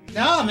pizza.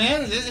 no,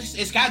 man.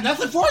 It's got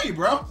nothing for you,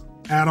 bro.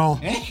 At all.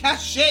 It ain't got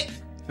shit.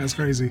 That's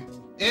crazy.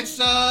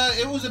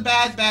 It was a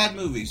bad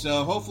movie.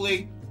 So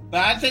hopefully, but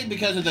I think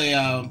because of the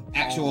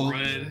actual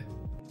Red,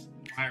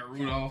 Maya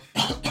Rudolph.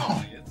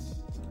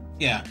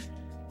 Yeah,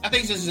 I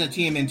think since it's a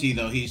TMNT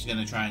though, he's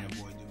gonna try and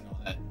avoid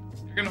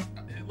doing all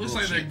that. It looks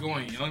like they're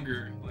going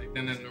younger, like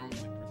than they're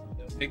normally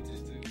depicted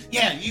to.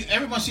 Yeah,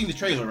 everyone's seen the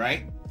trailer,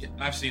 right? Yeah,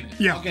 I've seen it.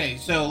 Yeah. Okay,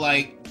 so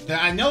like,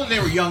 I know they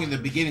were young in the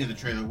beginning of the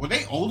trailer. Were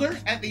they older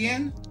at the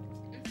end?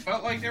 It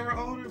felt like they were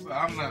older, but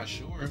I'm not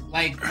sure.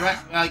 Like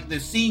the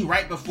scene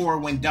right before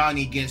when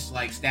Donnie gets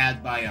like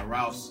stabbed by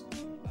Ralph's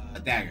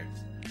dagger.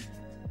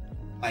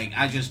 Like,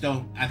 I just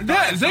don't.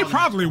 They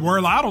probably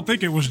were. Like, I don't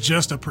think it was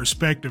just a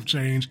perspective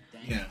change.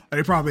 Yeah.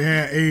 They probably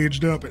had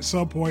aged up at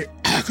some point.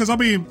 Because, I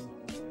mean,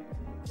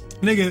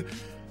 nigga,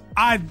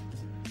 I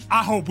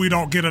hope we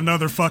don't get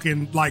another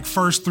fucking, like,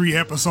 first 3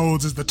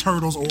 episodes is the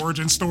Turtles'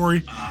 origin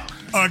story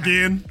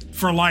again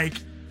for, like,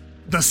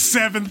 the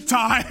 7th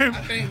time.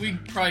 I think we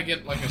probably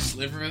get, like, a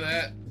sliver of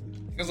that.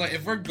 Because, like,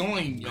 if we're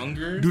going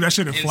younger... Do that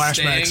shit in and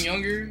flashbacks. staying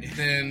younger,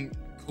 then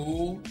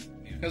cool.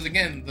 Because,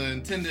 again, the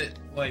intended,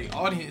 like,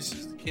 audience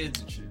is the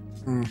kids and shit.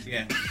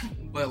 Yeah.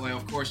 But, like,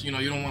 of course, you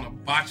don't want to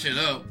botch it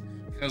up.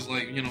 Because,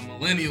 like,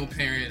 millennial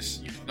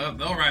parents, they'll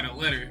write a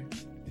letter.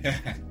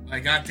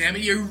 Like, God damn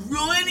it, you're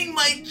ruining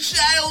my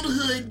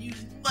childhood, you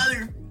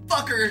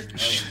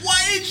motherfucker.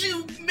 Why did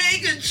you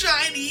make a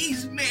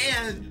Chinese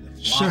man?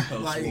 Shut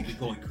up. Will be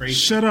going crazy.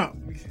 Shut up.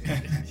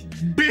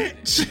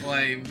 Bitch.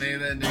 Like, made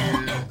that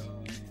nigga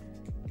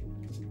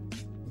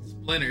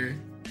Splinter.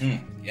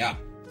 Yeah.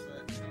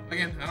 But,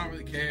 again, I don't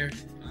really care.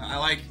 I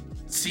like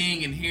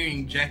seeing and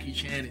hearing Jackie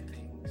Chan and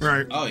things.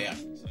 Right. Oh, yeah.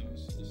 So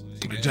it's just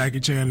like, Jackie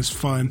Chan is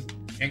fun.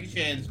 Jackie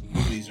Chan's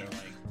movies are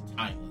like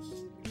timeless.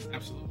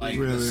 absolutely. Like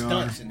really the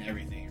stunts and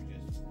everything are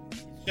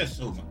it's just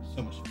so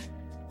much fun.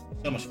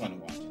 So much fun to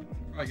watch.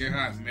 Probably get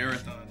high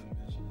marathon them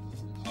bitches.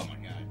 Oh my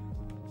god.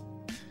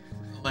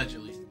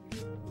 Allegedly.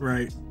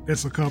 Right.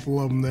 It's a couple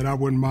of them that I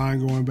wouldn't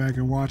mind going back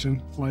and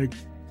watching. Like,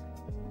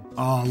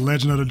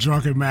 Legend of the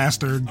Drunken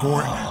Master.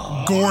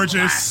 Gorgeous.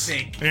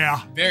 Classic.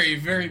 Yeah. Very,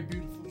 very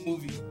beautiful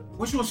movie.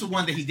 Which was the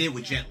one that he did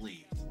with Jet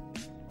Li?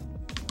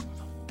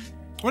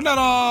 Wasn't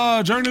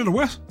that Journey to the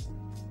West?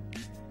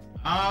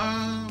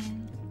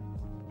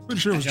 Pretty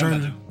sure it was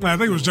Journey. I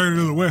think it was Journey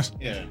to the West.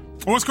 Yeah.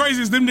 What's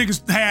crazy is them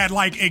niggas had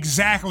like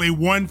exactly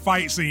one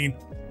fight scene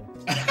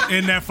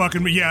in that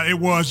fucking. Yeah, it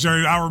was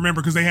Journey. I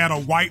remember because they had a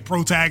white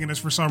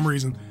protagonist for some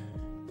reason.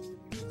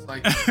 It's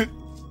like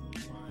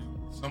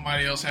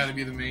somebody else had to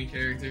be the main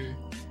character.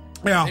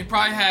 Yeah, They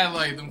probably had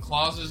like them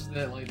clauses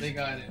that like they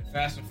got in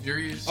Fast and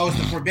Furious. Oh, it's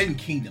the Forbidden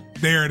Kingdom.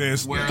 there it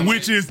is. Where-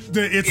 Which is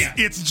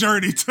it's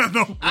Journey to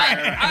the West. I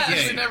Yeah.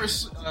 actually never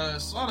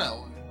saw that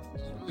one.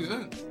 It was really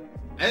good.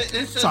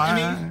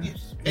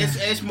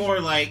 It's more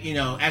like,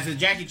 as the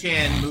Jackie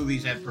Chan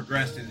movies have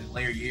progressed in the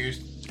later years,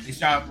 they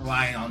start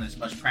relying on this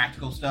much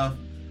practical stuff.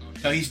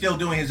 So he's still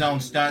doing his own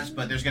stunts,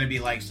 but there's going to be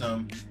like he's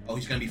going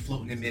to be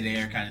floating in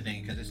midair kind of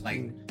thing because it's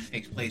like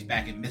takes place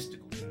back in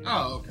mystical.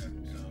 Oh, okay. So,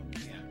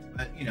 yeah.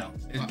 But,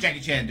 it's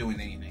Jackie Chan doing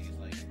anything. It's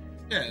like,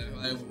 Yeah,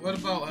 like what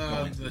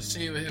about the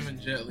scene with him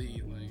and Jet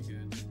Li? Like,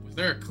 was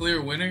there a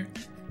clear winner?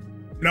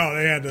 No,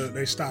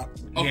 they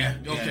stopped. Okay,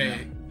 Yeah,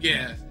 okay,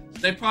 yeah.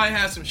 They probably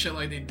had some shit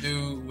like they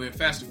do with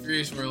Fast and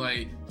Furious, where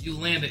like you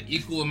land an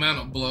equal amount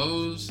of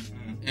blows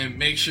and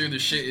make sure the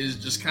shit is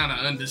just kind of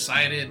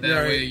undecided.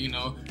 That Right. way,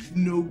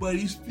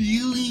 nobody's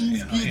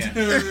feelings get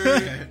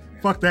hurt.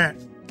 Fuck that.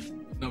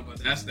 No,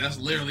 but that's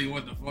literally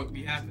what the fuck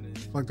be happening.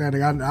 Fuck that.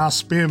 I'll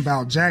spin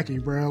about Jackie,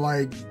 bro.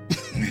 Like,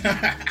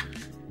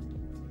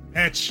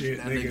 That shit,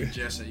 That nigga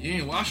just said, you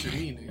ain't watching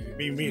me, nigga.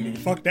 Me, nigga.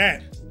 Fuck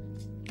that.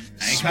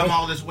 I ain't come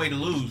all this way to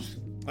lose.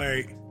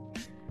 Like,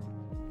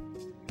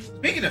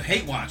 speaking of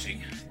hate watching,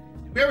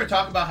 did we ever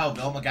talk about how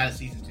Velma got a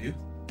season 2?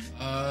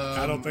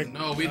 I don't think.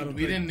 No, we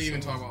didn't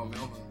even talk about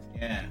Velma.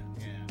 Yeah.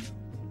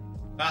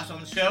 Thoughts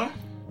on the show?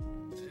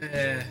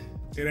 It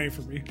ain't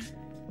for me.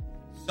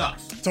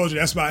 Sucks. Told you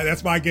that's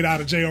my get out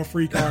of jail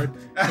free card.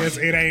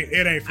 It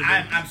ain't for me.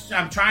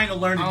 I'm trying to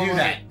learn to do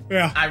that.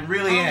 Yeah, I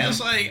really am. It's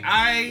like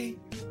I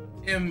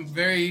am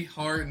very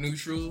hard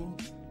neutral,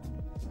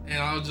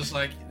 and I was just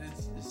like,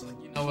 it's like,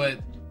 you know what?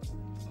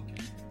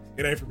 Okay,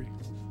 it ain't for me.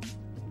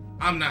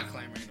 I'm not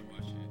clamoring to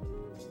watch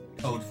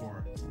it. Code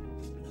for it.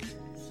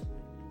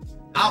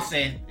 I'll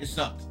say it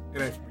sucked.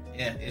 It ain't for me.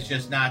 Yeah, it's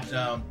just not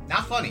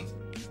funny.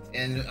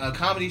 And a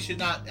comedy should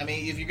not. I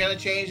mean, if you're gonna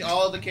change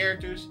all of the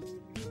characters,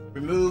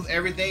 remove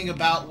everything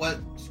about what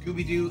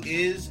Scooby-Doo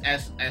is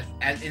as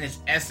in its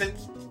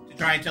essence to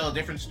try and tell a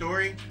different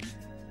story,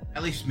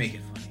 at least make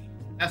it funny.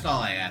 That's all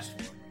I ask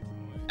for.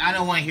 I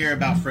don't want to hear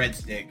about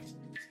Fred's dick.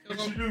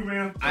 What you do,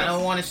 man? I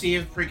don't want to see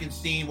a freaking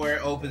scene where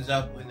it opens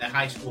up in the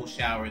high school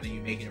shower and then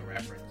you're making a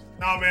reference.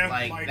 No, man.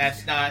 Like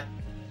that's not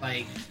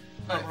like.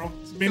 Bro.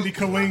 It's Mindy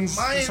Kaling's.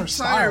 My her entire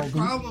style,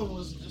 problem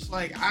was just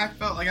like I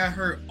felt like I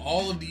heard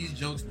all of these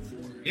jokes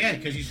before. Yeah,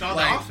 because you saw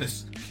Like, The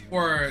Office.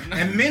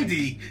 And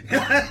Mindy.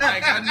 Like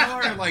I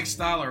know her like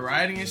style of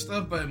writing and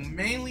stuff, but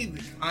mainly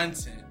the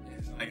content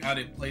and like how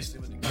they placed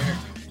it with the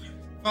character.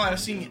 Oh, I've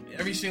seen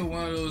every single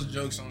one of those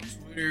jokes on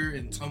Twitter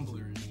and Tumblr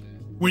and shit.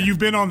 When you've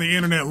been on the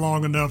internet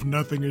long enough,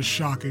 nothing is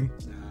shocking.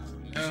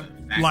 Yeah.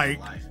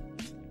 Like,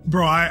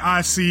 bro,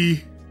 I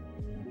see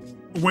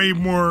way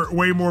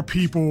more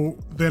people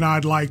than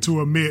I'd like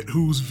to admit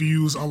whose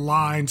views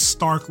align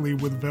starkly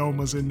with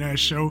Velma's in that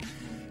show.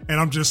 And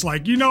I'm just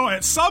like,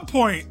 at some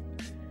point,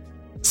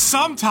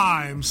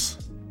 sometimes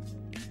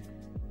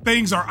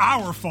things are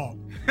our fault.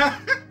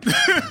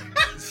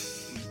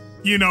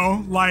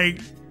 Like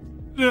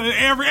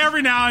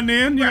every now and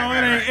then,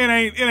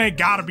 it ain't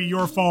gotta be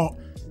your fault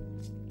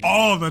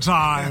all the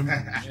time.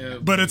 Yeah.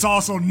 But it's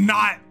also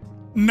not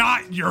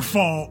your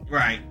fault.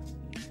 Right.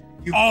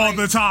 All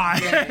the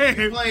time. Yeah,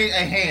 you play a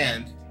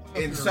hand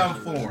in some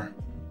form.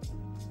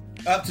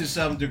 Up to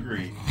some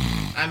degree.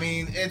 I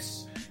mean,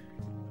 it's...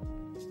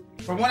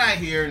 From what I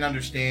hear and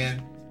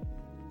understand,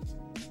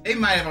 they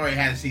might have already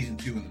had a season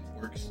 2 in the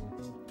works.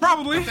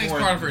 Probably. I think it's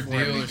part of her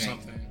deal or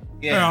something.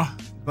 Yeah.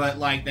 But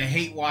like the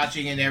hate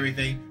watching and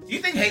everything. Do you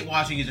think hate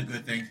watching is a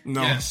good thing?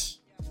 No. Yes.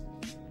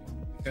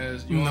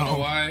 Because you want to know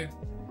why?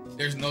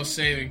 There's no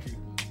saving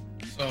people.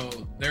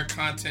 So their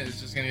content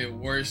is just going to get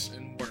worse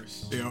and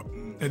worse. Yeah.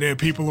 And then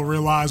people will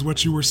realize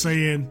what you were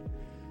saying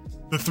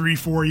the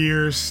 3-4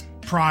 years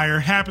prior.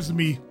 Happens to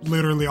me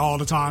literally all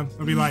the time.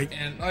 I'll be like...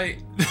 And like,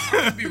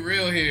 let's be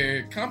real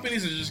here.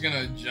 Companies are just going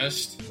to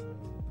adjust.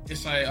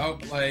 It's like,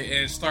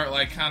 and start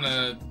like kind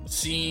of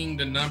seeing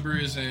the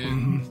numbers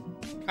and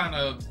kind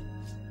of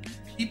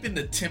keeping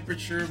the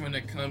temperature when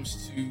it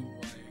comes to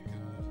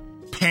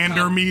like...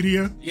 pander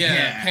media?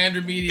 Yeah,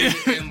 pander media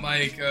and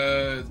like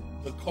the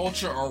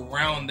culture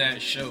around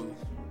that show.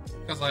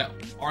 Because like,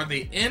 are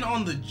they in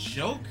on the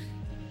joke?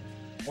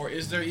 Or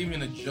is there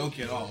even a joke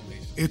at all,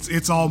 basically?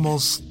 It's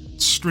almost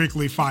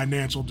strictly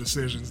financial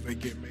decisions that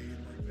get made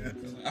like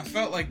that. I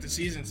felt like the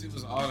season 2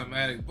 was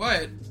automatic,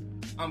 but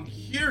I'm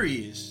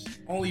curious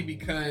only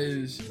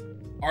because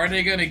are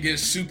they gonna get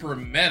super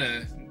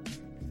meta,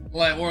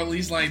 like, or at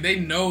least like they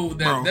know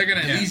that they're gonna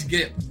at least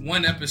get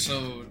one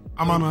episode.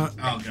 I'm on a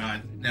oh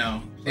god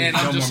no, and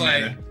I'm just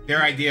like meta.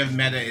 Their idea of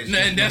meta is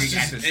and that's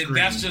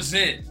just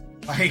it.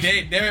 Like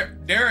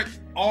they're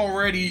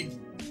already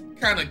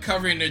kind of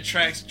covering their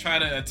tracks, try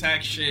to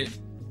attack shit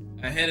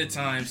ahead of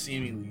time,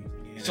 seemingly.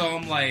 Yeah. So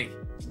I'm like,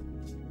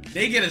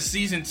 they get a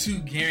season 2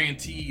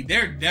 guaranteed.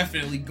 They're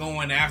definitely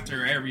going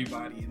after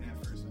everybody in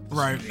that first episode.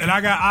 Right, and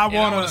I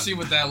want to see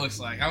what that looks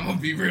like. I'm gonna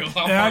be real.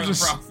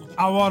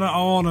 I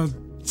want to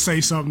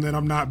say something that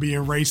I'm not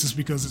being racist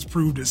because it's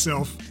proved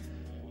itself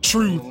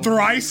true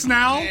thrice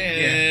now.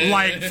 Yeah.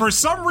 Like for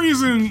some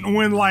reason,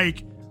 when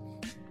like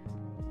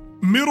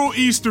Middle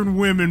Eastern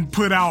women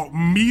put out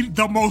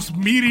the most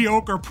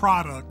mediocre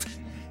product,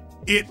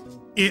 it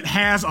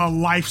has a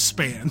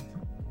lifespan.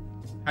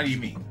 How do you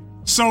mean?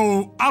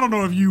 So I don't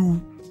know if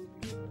you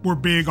were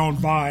big on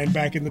Vine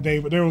back in the day,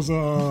 but there was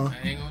I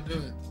ain't gonna do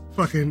it.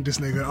 Fucking this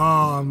nigga,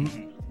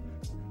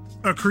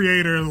 a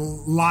creator,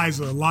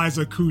 Liza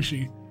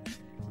Koshy,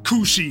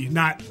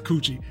 not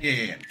Coochie.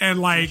 Yeah. And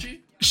like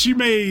she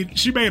made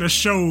a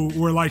show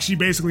where like she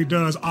basically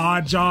does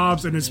odd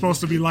jobs and it's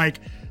supposed to be like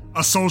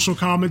a social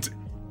comment.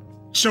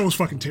 Show's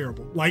fucking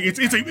terrible. Like it's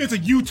a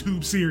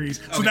YouTube series,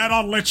 so that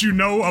ought to let you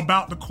know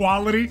about the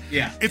quality.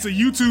 Yeah, it's a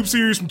YouTube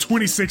series from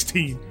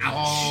 2016. Ouch.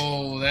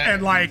 Oh, that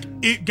and like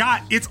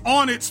it's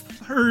on its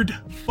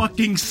 3rd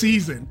fucking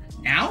season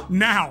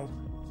now,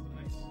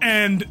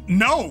 and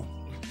no,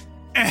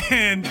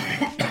 and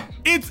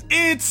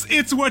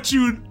it's what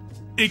you'd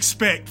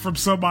expect from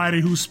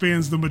somebody who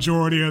spends the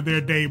majority of their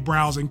day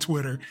browsing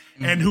Twitter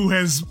and who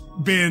has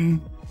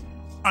been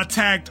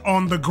attacked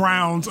on the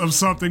grounds of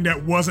something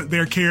that wasn't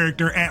their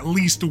character at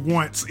least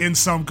once in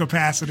some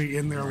capacity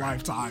in their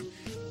lifetime.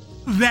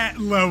 That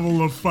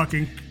level of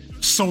fucking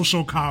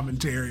social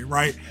commentary,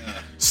 right?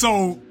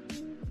 So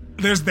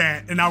there's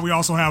that, and now we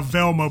also have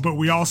Velma, but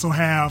we also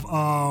have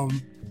I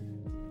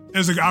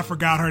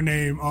forgot her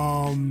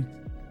name.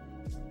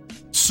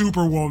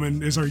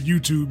 Superwoman is her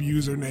YouTube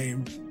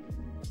username,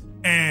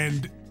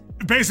 and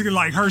basically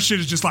like her shit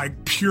is just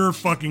like pure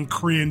fucking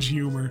cringe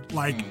humor.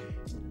 Like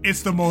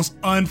it's the most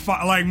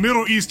like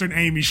Middle Eastern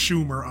Amy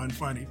Schumer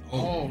unfunny.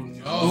 Oh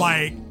no!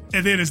 Like,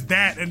 and then it's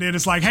that, and then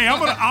it's like, hey, I'm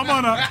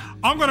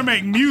gonna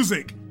make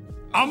music.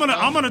 I'm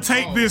gonna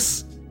take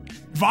this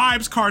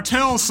Vibes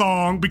Cartel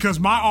song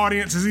because my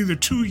audience is either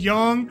too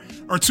young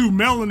or too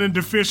melanin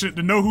deficient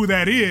to know who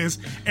that is,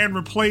 and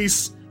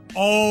replace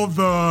all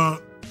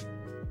the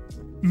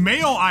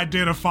male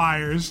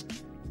identifiers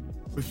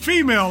with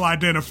female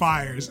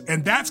identifiers,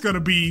 and that's gonna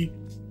be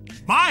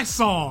my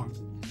song.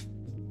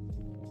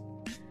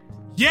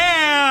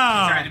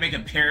 Yeah! Trying to make a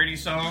parody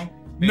song?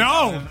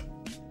 No!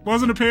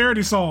 Wasn't a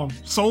parody song.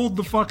 Sold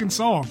the fucking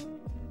song.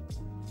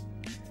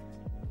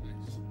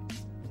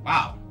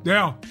 Wow.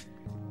 Yeah.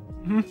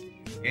 Mm-hmm.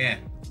 Yeah,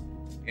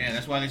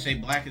 that's why they say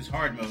black is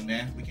hard mode,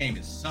 man. We can't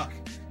even suck.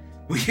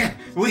 We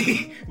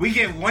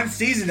get one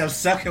season of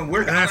suck and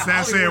we're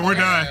that's it. We're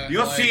done.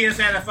 You'll see us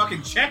at a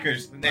fucking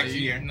Checkers the next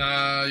year.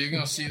 Nah, you're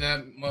gonna see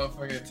that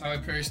motherfucker at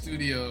Tyler Perry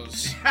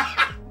Studios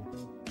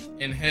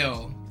in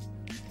hell.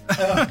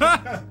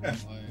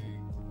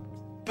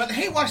 But the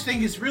hate watch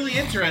thing is really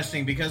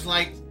interesting because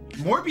like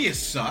Morbius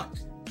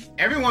sucked.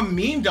 Everyone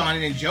memed on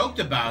it and joked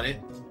about it,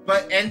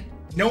 and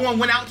no one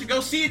went out to go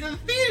see it in the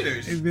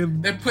theaters.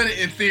 They put it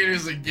in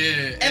theaters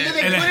again. And then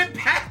they put it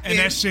back in. And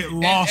that shit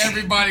lost. And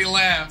everybody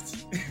laughed.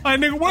 Like,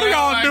 nigga, what are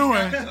y'all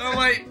doing? I'm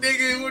like,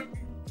 nigga,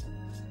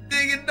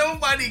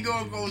 nobody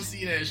gonna go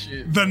see that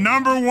shit. The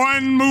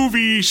 #1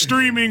 movie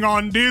streaming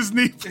on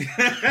Disney.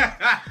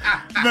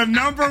 The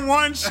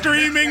 #1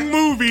 streaming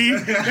movie.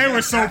 They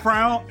were so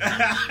proud.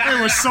 They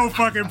were so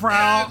fucking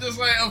proud. Just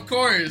like, of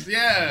course,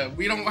 yeah.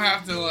 We don't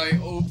have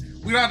to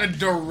we don't have to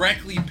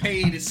directly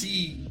pay to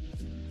see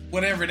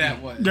whatever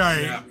that was.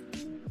 Right. Yeah.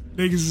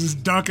 Niggas is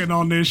dunking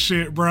on this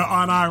shit, bro,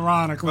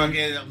 unironically.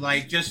 Fucking,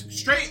 like, just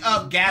straight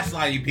up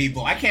gaslighting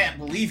people. I can't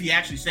believe he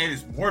actually said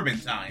it's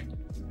Morbin time.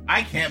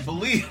 I can't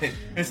believe it.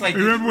 It's like,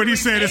 remember when he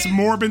said it's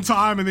Morbin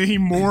time and then he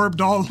morbed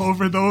all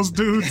over those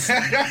dudes?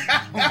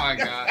 Oh my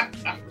god.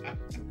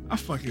 I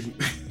fucking...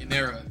 An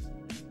era.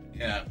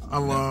 Yeah. I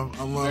love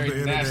the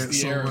internet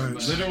so era,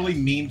 much. Literally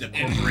memed a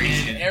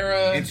corporation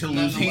into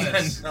losing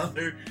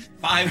another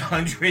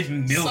 500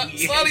 million.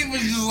 Sonny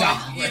was just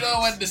like, you know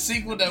what, the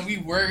sequel that we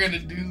were gonna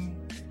do,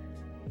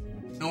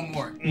 no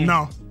more.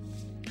 No.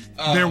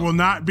 There will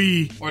not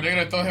be. Or they're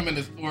gonna throw him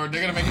or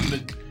they're gonna make him the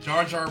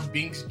Jar Jar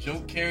Binks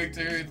joke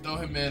character, throw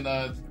him in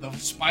the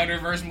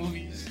Spider-Verse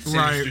movies.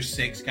 Sinister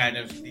Six kind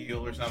of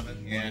deal or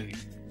something. Yeah.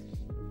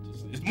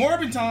 It's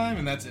Morbin time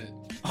and that's it.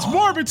 It's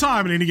Morbin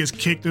time, and then he gets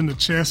kicked in the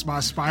chest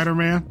by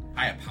Spider-Man.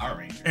 I am Power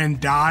Ranger.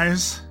 And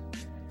dies.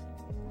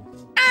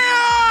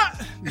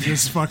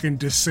 Just fucking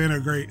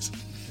disintegrates.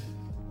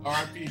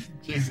 R.I.P.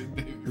 Jason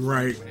Davis.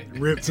 Right.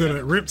 Rip to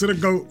the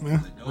goat,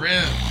 man.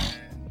 Rip.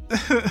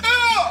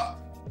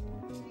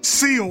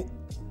 Sealed.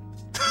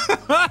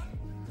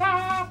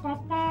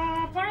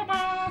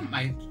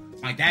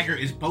 My dagger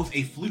is both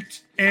a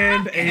flute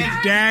and a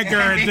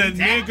dagger.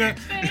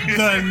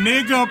 The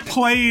nigga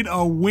played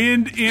a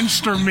wind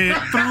instrument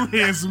through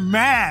his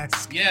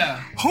mask.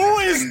 Yeah. Who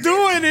is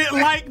doing it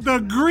like the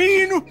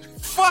Green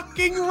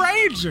fucking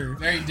Ranger?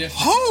 Very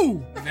different.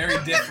 Who?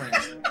 Very different.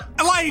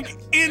 Like,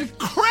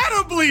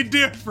 incredibly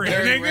different,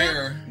 Very nigga.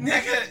 rare.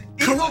 Nigga,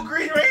 Evil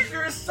Green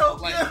Ranger is so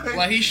good.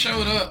 Like he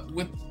showed up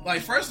with,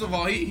 like, first of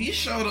all, he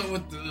showed up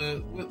with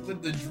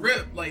the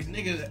drip, like,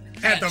 nigga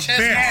had the chest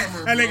vest.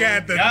 armor, That nigga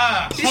had the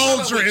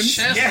pauldrons.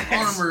 Chest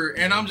armor,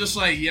 and I'm just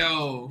like,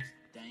 yo.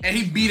 And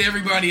he beat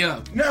everybody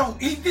up. No,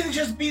 he didn't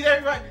just beat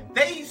everybody.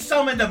 They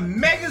summoned a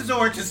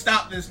Megazord to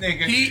stop this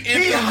nigga. He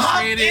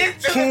hopped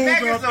into the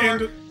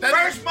Megazord.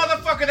 First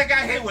motherfucker that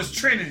got hit was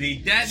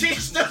Trinity. She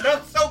stood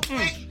up so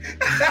quick.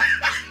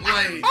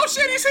 Like, oh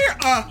shit, he's here.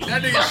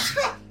 That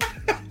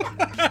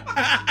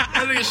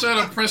nigga showed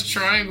up, press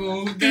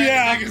triangle.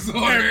 Yeah.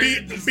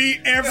 Megazord.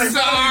 Beat everybody.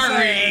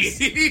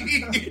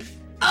 Sorry.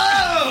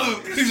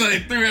 Oh! He's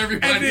like, threw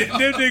everybody and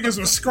them niggas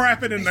was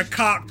scrapping in the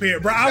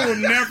cockpit, bro. I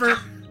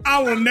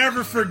will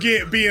never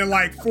forget being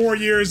like 4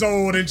 years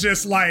old and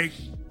just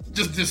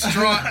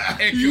distraught.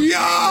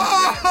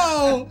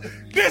 Yo!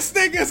 This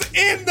nigga's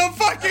in the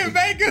fucking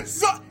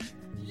Vegas.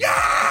 Yo,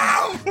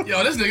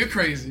 this nigga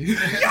crazy. Yo,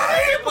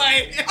 he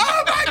like,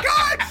 oh my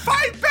god,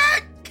 fight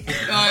back!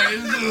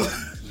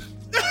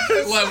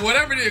 Like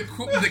whatever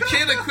the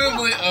kid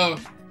equivalent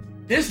of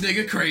this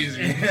nigga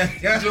crazy.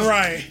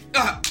 Right.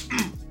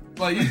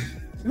 Like,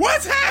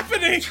 what's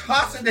happening?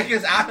 Tossing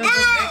niggas out of the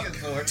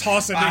Megazord.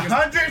 Tossing niggas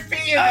 100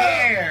 feet in the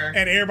air.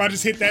 And everybody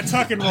just hit that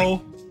tuck and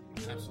roll.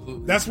 Absolutely.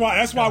 absolutely.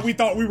 That's why we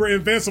thought we were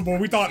invincible.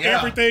 We thought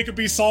everything could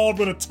be solved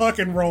with a tuck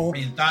and roll.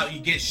 You thought you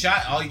get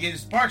shot, all you get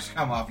is sparks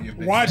come off your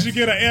face. Why'd you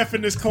get an F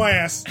in this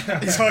class?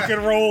 Tuck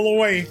and roll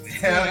away.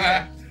 Hell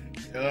yeah.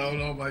 I don't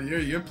know about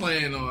you're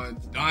playing on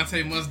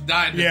Dante Must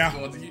Die. Yeah,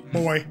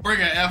 boy.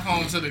 Bring an F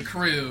home to the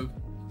crib.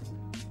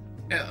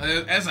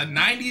 As a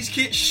 90s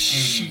kid,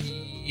 shit.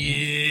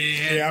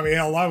 Yeah, I mean,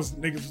 hell,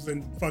 niggas was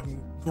in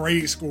fucking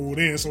grade school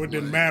then, so it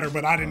didn't matter,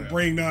 but I didn't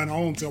bring none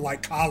home till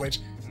like college.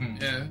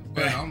 Yeah,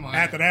 but I'm like,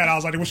 after that, I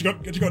was like, "What you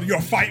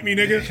gonna fight me,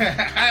 nigga?" I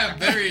have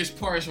various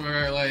parts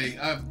where like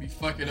I'd be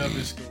fucking up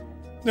in school.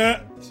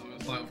 Yeah. So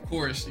it's like, of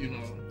course, you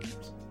know,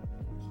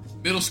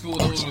 middle school,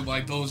 those were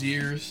like those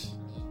years.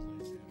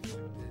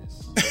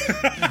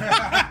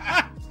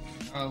 I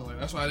was like,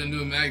 that's why I didn't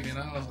do it back then.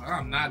 I was like,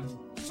 I'm not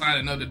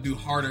signing up to do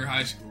harder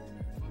high school.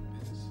 Fuck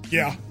this.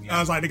 Yeah, I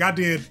was like, I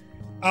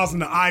was in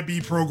the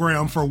IB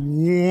program for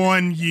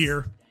 1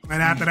 year,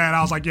 and after that,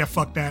 I was like, yeah,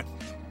 fuck that.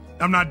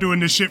 I'm not doing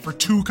this shit for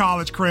 2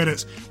 college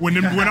credits when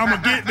I'm gonna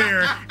get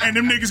there and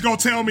them niggas gonna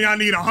tell me I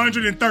need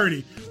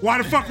 130. Why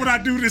the fuck would I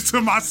do this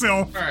to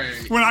myself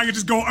when I can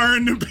just go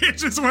earn them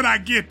bitches when I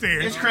get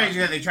there? It's crazy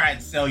that they try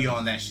to sell you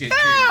on that shit too.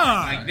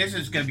 Yeah. Like, this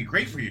is gonna be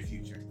great for your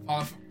future.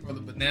 All for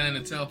the banana in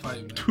the tailpipe,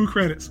 man. 2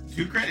 credits.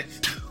 2 credits.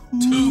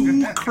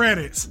 2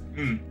 credits.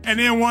 And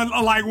then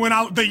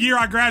the year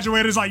I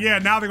graduated, it's like, yeah,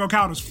 now they're gonna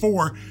count as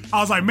 4. I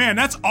was like, man,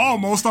 that's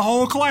almost a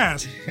whole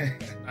class.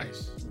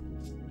 Nice.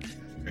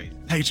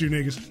 Hate you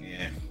niggas.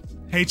 Yeah.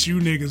 Hate you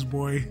niggas,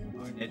 boy.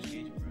 Hard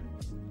education, bro.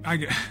 I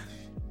get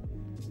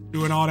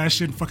doing all that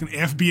shit in fucking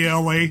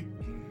FBLA.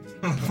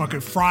 Fucking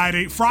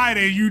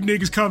Friday, you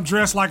niggas come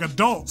dressed like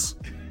adults.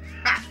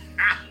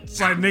 It's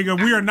like,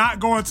 nigga, we are not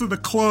going to the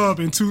club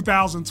in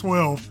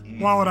 2012.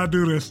 Why would I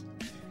do this?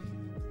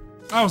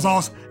 That was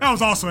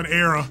also an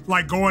era,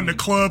 like going to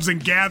clubs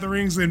and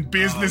gatherings and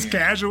business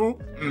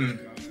casual.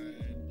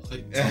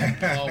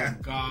 Oh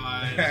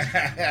God!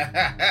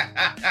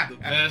 The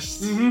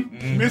best,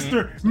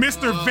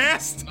 Mr.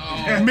 Vest, no.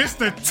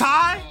 Mr.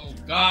 Tie, Oh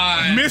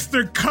God!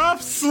 Mr.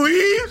 Cuff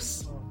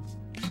Sleeves,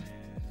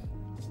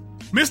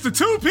 Mr.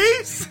 Two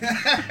Piece.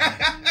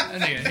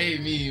 That nigga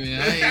hate me,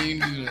 man. I ain't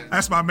even do that.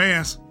 That's my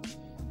man's.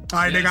 All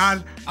right,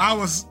 nigga, I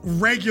was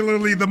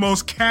regularly the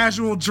most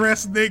casual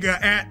dressed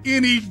nigga at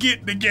any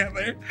get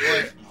together.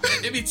 Like,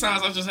 it be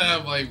times I just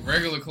have like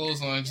regular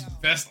clothes on, just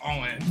vest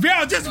on.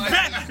 Yeah, just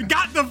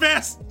got the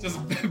vest. Just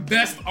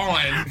vest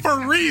on.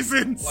 For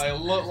reasons. Like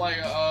look like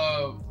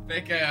a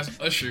fake ass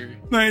usher.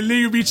 Like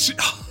nigga be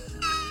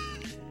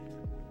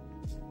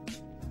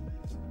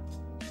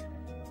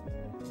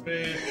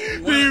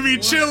nigga be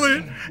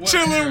chilling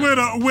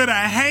with a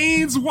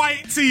Hanes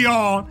white tee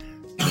on.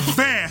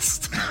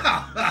 Vest.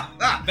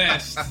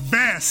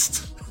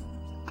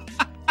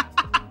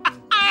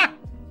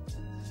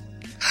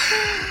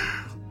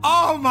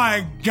 Oh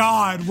my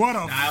God! What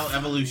a style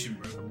evolution,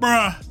 bro.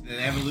 Bruh. The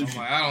evolution.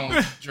 Like, I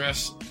don't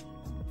dress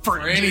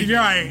for anything.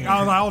 Right. I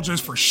was like, I'll dress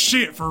for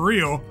shit for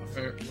real.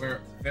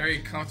 Wear very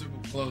comfortable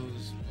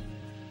clothes,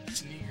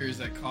 sneakers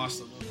that cost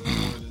a little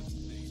more than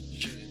they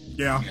should.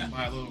 Yeah.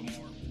 Buy a little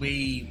more,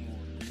 way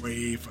more.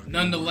 Way for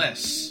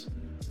Nonetheless,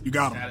 you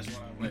got that them. is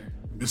what I wear.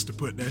 Just to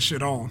put that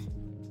shit on.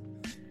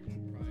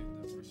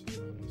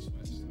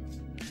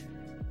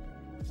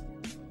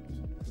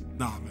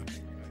 Nah, man.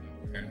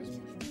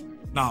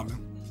 Nah, man.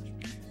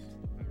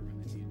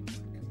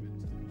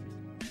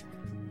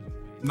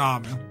 Nah,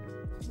 man.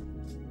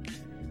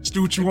 Just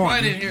do what you want.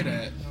 I didn't hear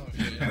that.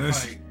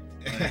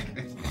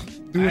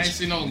 I ain't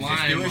see no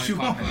line. do what you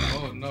want.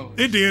 Oh no.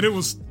 It did. It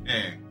was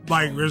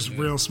like it's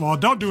real small.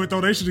 Don't do it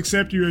though. They should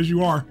accept you as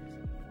you are.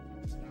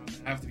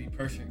 I have to be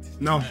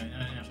perfect. No.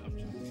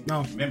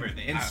 Remember,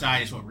 the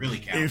inside is what really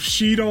counts. If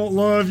she don't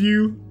love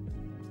you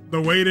the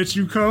way that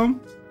you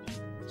come,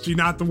 she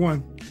not the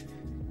one.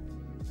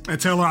 And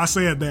tell her I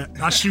said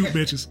that. I shoot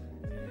bitches.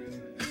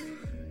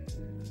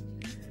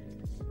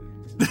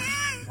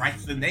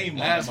 Writes the name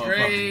That's on the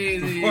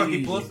crazy. before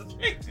he pulls the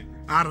trigger.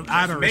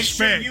 Out of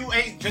respect.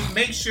 Just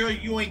make sure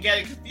you ain't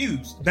getting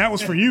confused. That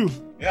was for you.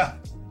 Yeah.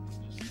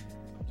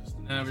 Just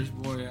an average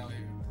boy out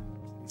here.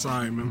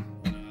 Sorry, man.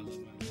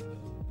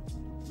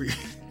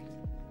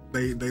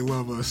 They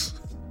love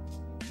us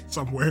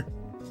somewhere.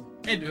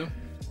 They do.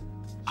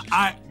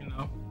 You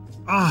know.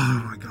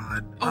 Oh my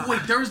God. Oh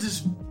wait, there was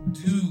this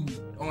dude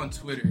on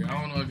Twitter.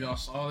 I don't know if y'all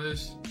saw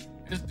this.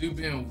 This dude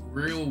being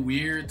real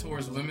weird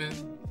towards women.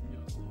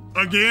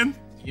 Again?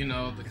 You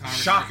know,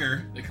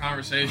 Shocker. The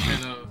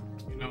conversation of,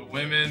 you know,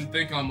 women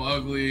think I'm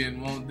ugly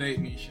and won't date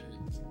me shit.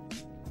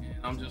 And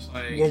I'm just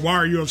like, well, why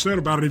are you upset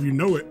about it if you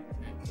know it?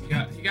 He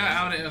got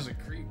outed as a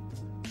creep.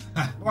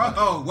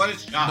 Oh, what a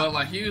shock. But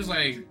like he was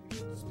like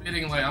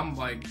spitting like I'm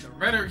like the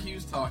rhetoric he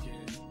was talking,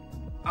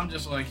 I'm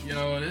just like,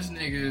 yo, this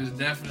nigga is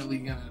definitely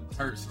gonna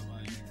hurt somebody.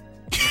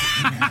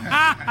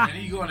 And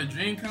he going to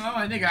DreamCon?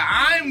 I'm like, nigga,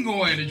 I'm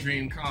going to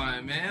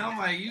DreamCon, man. I'm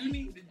like, you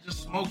need to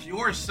just smoke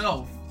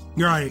yourself.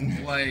 Right.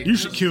 Like you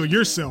should kill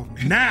yourself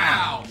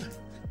now.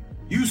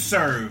 You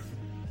serve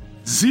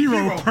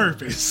zero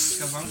purpose.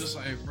 Because I'm just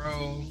like,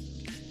 bro,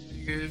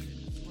 nigga,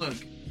 look,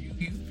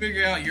 you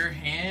figure out your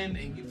hand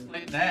and you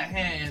play that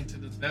hand to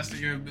the best of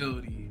your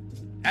ability.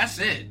 That's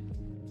it.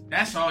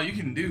 That's all you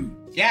can do.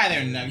 Yeah,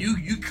 they're not.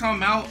 You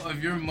come out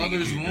of your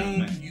mother's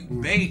womb, you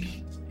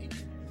bake, you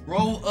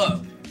grow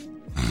up,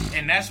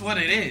 and that's what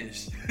it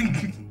is.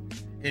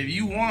 If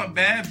you want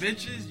bad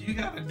bitches, you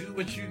gotta do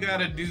what you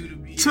gotta do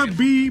to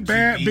be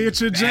bad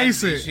bitch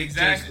adjacent.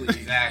 Exactly.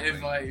 Exactly.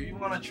 If you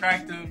want to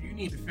attract them, you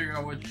need to figure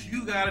out what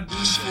you gotta do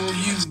for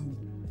you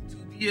to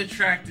be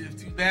attractive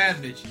to bad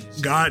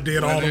bitches. God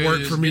did all the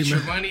work for me, get man.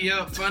 your money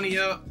up, funny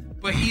up.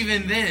 But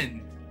even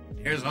then,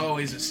 there's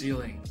always a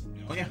ceiling.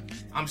 Oh yeah.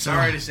 I'm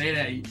sorry to say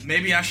that.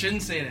 Maybe I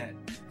shouldn't say that.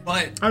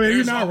 But I mean,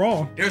 you're not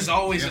wrong. There's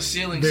always a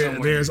ceiling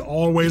somewhere. There's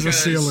always a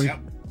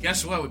ceiling.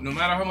 Guess what? No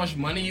matter how much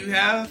money you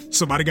have,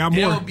 somebody got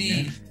more. There'll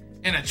be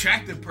an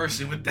attractive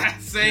person with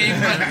that same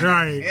money.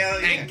 Right.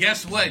 Hell yeah. And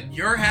guess what?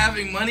 Your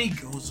having money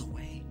goes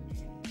away.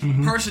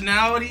 Mm-hmm.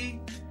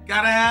 Personality,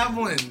 gotta have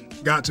one.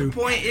 Got to. The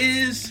point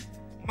is,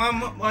 my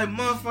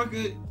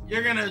motherfucker,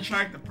 you're gonna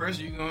attract the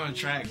person you're gonna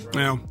attract, bro.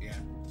 Yeah. Yeah.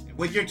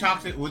 With the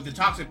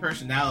toxic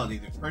personality,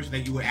 the person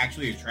that you would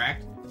actually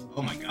attract,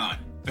 oh my god.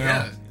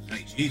 Yeah. It's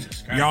like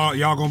Jesus Christ.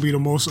 Y'all gonna be the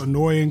most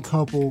annoying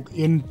couple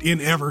in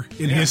ever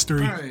in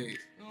history. Right.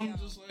 I'm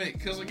just like,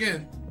 because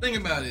again, think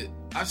about it.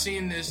 I've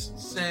seen this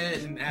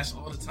said and asked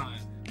all the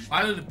time.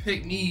 Why do the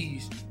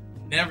pick-me's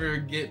never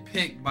get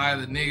picked by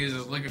the niggas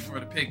that's looking for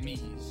the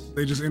pick-me's?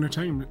 They just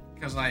entertainment.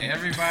 Because like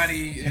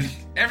everybody's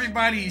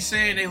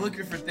saying they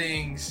looking for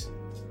things,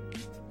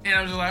 and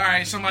I'm just like, all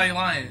right, somebody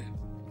lying.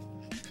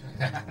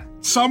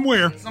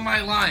 Somewhere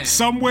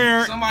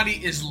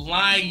Somebody is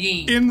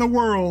lying. in the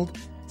world,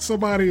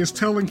 somebody is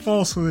telling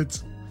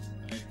falsehoods.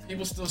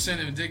 People still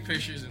sending dick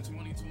pictures in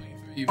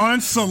 2023.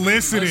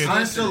 Unsolicited.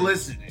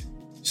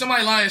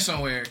 Somebody lying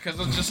somewhere, because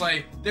it's just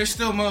like, there's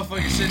still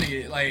motherfuckers sending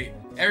it. Like,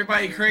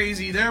 everybody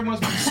crazy. There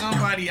must be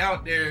somebody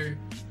out there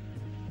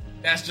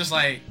that's just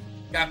like,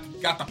 got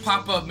the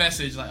pop-up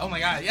message, like, oh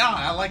my god, yeah,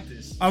 I like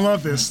this. I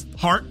love this.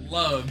 Heart.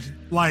 Loved.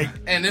 Like,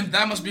 and then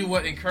that must be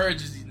what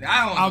encourages you.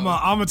 I don't know.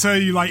 I'm gonna tell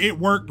you, like, it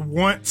worked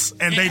once,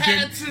 and they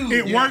didn't.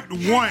 It worked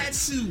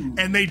once,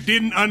 and they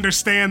didn't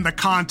understand the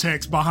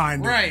context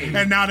behind it. Right.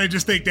 And now they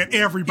just think that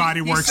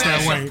everybody works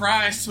that way.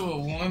 Surprise to a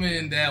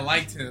woman that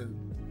liked him,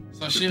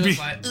 so she was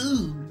like,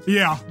 ooh.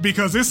 Yeah,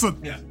 because it's a.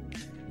 Yeah.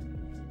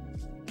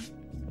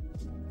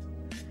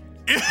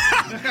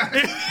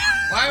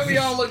 Why we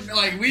all look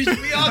like we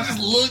all just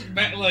look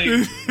back like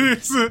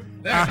it's a,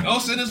 that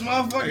ghost in this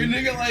motherfucker,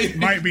 nigga? Like,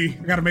 might be.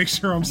 I gotta make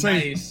sure I'm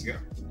safe. Nice. Yeah.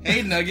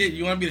 Hey, Nugget,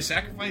 you want to be the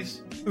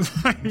sacrifice?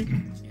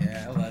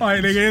 Yeah,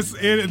 like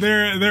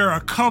there are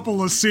a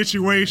couple of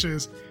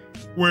situations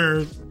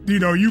where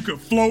you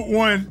could float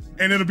one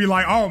and it'll be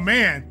like, oh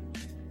man,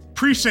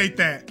 appreciate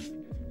that,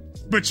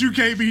 but you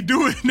can't be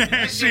doing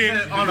that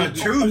shit on a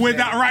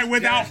Tuesday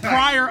without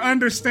prior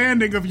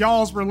understanding of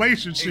y'all's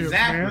relationship.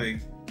 Exactly.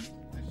 Man.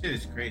 That shit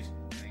is crazy.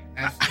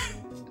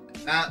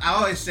 I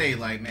always say,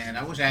 like, man,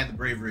 I wish I had the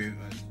bravery of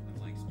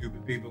like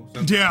stupid people.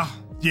 Sometimes.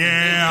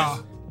 Yeah.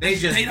 They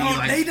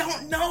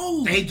don't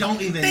know. They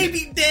don't even. They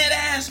be dead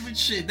ass with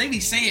shit. They be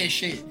saying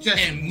shit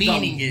and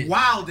meaning it.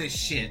 Wildest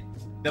shit.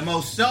 The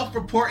most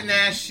self-reporting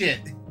ass shit.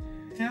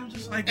 And I'm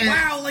just like,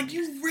 wow, like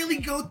you really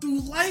go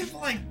through life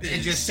like this.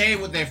 And just say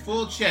it with their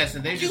full chest,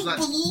 and they just like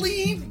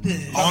believe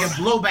this. Or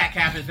blowback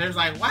happens. They're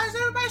like, why is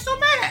everybody so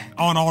mad?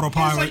 On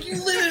autopilot. It's like,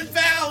 you live in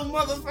foul,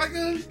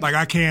 motherfucker. Like,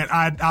 I can't.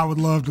 I would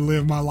love to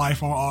live my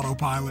life on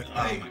autopilot. Oh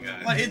my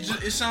god. Like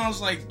it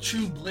sounds like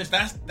true bliss.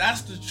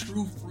 That's the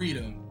true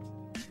freedom.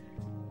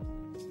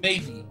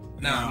 Maybe.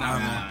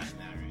 Not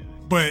really.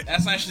 But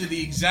that's actually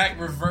the exact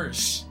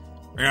reverse.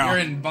 Yeah. You're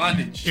in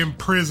bondage. In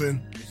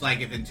prison. It's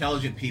like if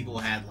intelligent people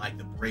had like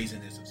the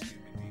brazenness of stupid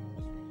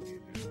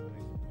people.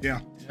 Yeah.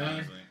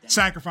 Yeah.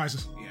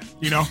 Sacrifices.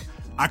 Yeah.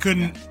 I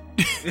couldn't.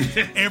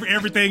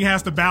 Everything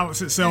has to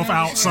balance itself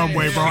out some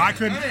way, bro.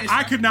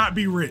 I could not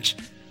be rich.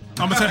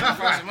 I'm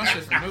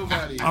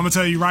gonna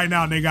tell you right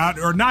now, nigga,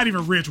 or not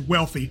even rich,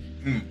 wealthy.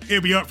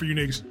 It'll be up for you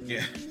niggas.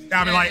 Yeah.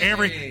 I mean, like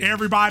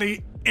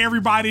everybody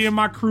in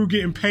my crew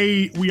getting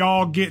paid. We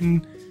all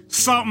getting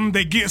something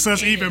that gets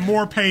us even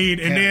more paid,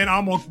 and then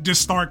I'm gonna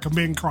just start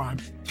committing crime.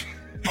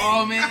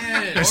 Oh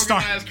man,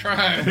 organized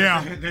crime.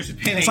 Yeah. There's a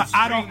penny. So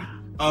I don't.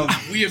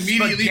 We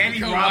immediately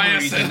become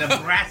robberies in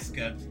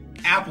Nebraska.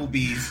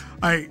 Applebee's.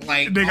 Like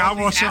nigga, all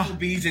these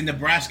Applebee's in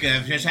Nebraska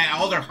have just had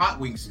all their hot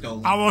wings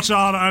stolen. I want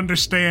y'all to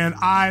understand,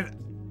 I'm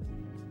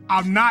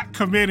not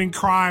committing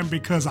crime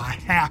because I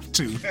have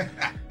to.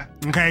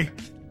 Okay?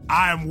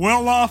 I am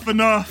well off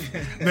enough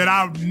that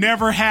I'll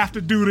never have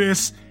to do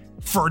this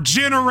for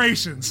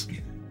generations.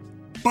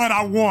 But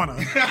I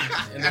wanna.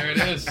 And there it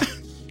is. I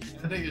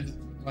think it's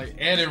like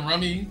Ed and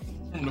Rummy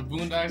from the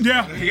Boondocks.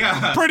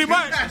 Yeah. Pretty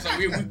much. It's like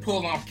we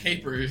pulled off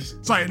capers.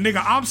 It's like,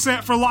 nigga, I'm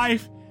set for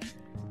life.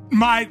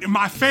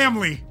 My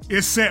family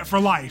is set for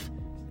life.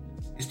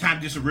 It's time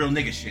to do some real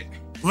nigga shit.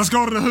 Let's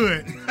go to the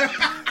hood.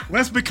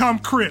 Let's become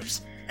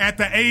Crips at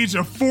the age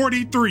of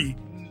 43.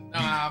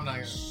 Nah, I'm not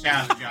gonna.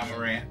 Shout out to John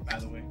Moran, by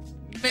the way.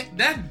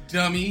 That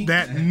dummy.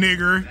 That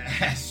nigger.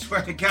 I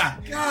swear to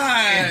God.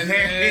 God, if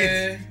there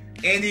is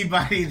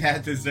anybody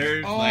that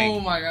deserves,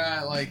 my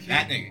God, like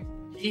that nigga.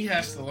 He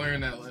has to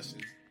learn that lesson.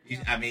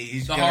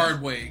 He's the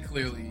hard way,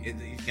 clearly.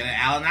 He's gonna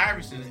Allen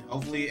Iverson.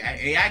 Hopefully,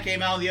 AI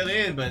came out on the other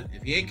end, but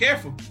if he ain't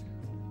careful,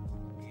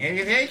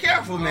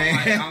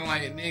 man. I'm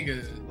like,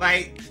 nigga.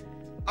 Like,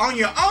 on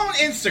your own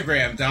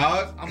Instagram,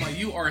 dog. I'm like,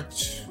 you are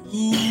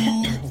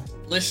too.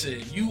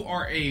 Listen, you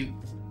are a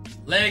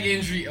leg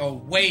injury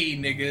away,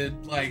 nigga.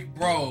 Like,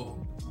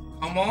 bro,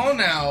 come on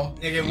now.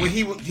 Nigga, when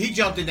he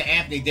jumped into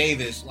Anthony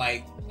Davis,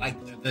 like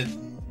the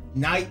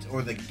night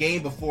or the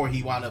game before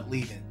he wound up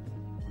leaving.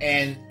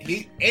 And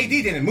AD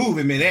didn't move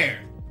in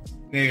midair,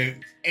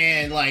 nigga.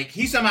 And like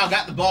he somehow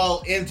got the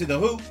ball into the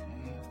hoop.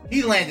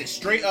 He landed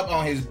straight up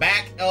on his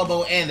back,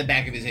 elbow, and the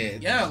back of his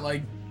head. Yeah,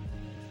 like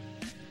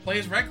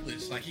plays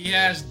reckless. Like he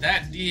has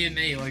that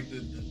DNA, like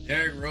the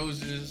Derrick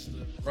Roses,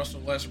 the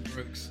Russell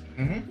Westbrooks,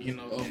 you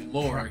know, of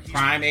lore.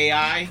 Prime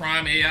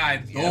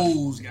AI,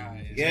 those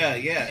guys. Yeah.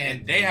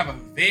 And they have a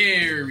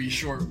very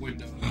short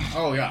window.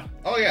 Oh yeah.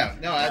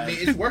 No, I mean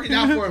it's working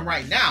out for him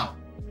right now.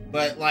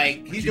 But,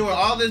 like, he's doing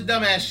all this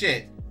dumbass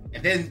shit.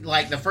 And then,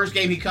 like, the first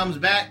game he comes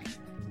back,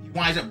 he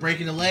winds up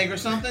breaking a leg or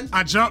something.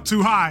 I jumped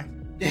too high.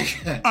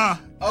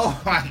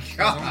 Oh, my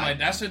God. I'm like,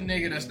 that's a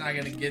nigga that's not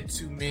going to get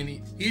too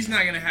many. He's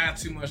not going to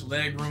have too much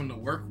leg room to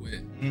work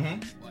with.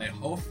 Like,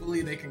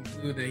 hopefully they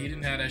conclude that he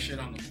didn't have that shit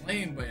on the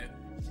plane. But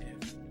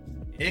if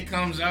it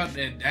comes out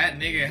that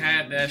nigga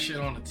had that shit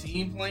on a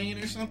team plane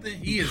or something,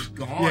 he is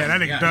gone. Yeah,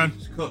 that nigga done.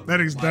 That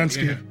nigga's done,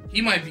 Skip.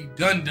 He might be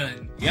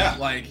done. Yeah.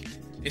 Like...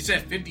 It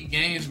said 50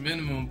 games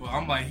minimum, but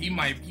I'm like, he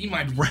might be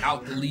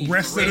out the league.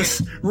 Rest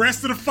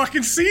of the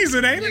fucking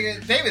season, ain't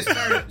it? David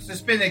started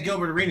suspending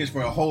Gilbert Arenas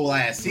for a whole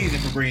last season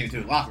for bringing it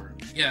to the locker room.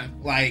 Yeah.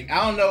 Like,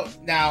 I don't know.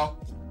 Now,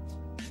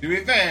 to be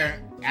fair,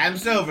 Adam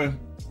Silver,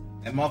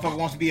 that motherfucker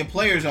wants to be a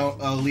players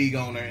league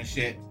owner and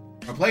shit,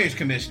 or players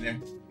commissioner.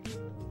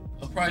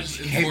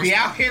 Can't be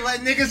out here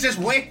letting niggas just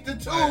wave the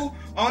tool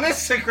on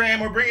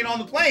Instagram or bring it on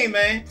the plane,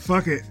 man.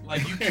 Fuck it.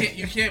 Like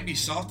you can't be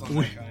soft on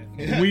that guy.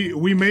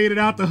 We made it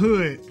out the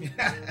hood.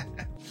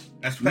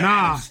 That's what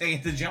I'm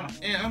saying to John.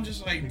 And I'm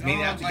just like, made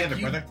it out together,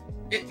 brother.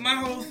 My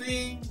whole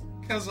thing,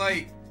 because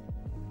like,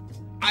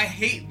 I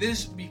hate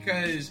this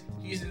because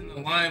he's in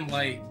the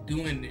limelight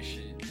doing this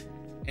shit,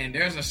 and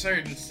there's a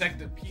certain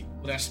sect of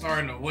people that's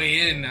starting to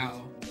weigh in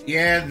now.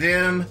 Yeah,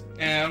 them.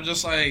 And I'm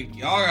just like,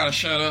 y'all gotta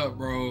shut up,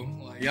 bro.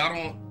 Like y'all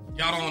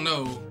don't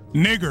know.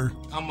 Nigger.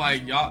 I'm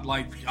like, y'all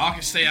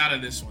can stay out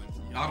of this one.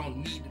 Y'all don't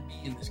need to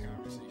be in this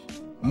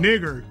conversation.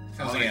 Nigger.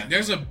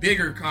 There's a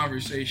bigger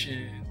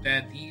conversation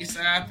that needs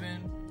to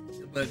happen,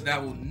 but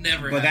that will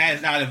never happen. But that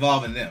is not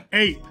involving them.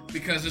 8.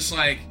 Because it's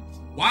like,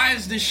 why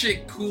is this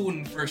shit cool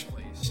in the first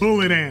place?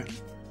 Bullet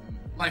ant.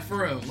 Like,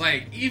 for real.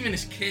 Like, even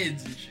as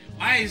kids and shit,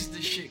 why is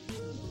this shit cool?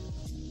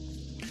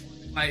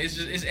 Like, it's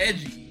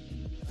edgy.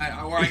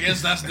 I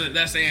guess that's the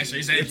answer.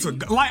 It's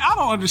edgy. I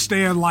don't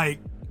understand, like,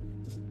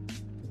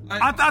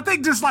 I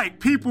think just, like,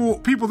 people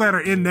that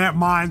are in that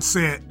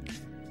mindset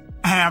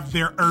have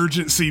their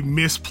urgency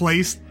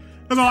misplaced.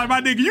 Because I'm like,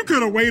 my nigga, you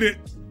could have waited.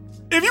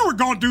 If you were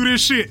going to do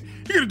this shit,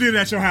 you could have did it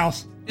at your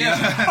house.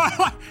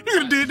 Yeah. You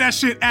could have did that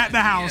shit at the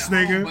house,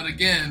 nigga. But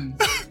again,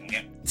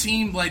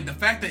 team, like, the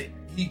fact that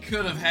he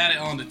could have had it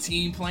on the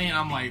team plane,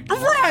 I'm like, bro,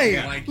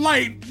 right.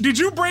 Like, did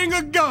you bring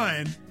a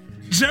gun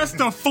just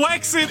to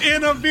flex it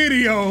in a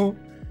video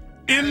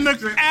in the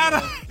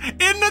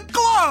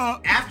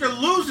club after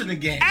losing the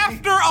game,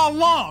 after a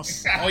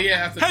loss? Oh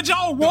yeah, had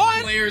y'all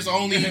won? Players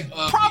only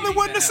probably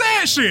wouldn't have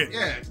said shit.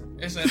 Yeah,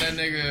 they said that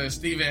nigga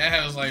Steven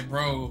Adams like,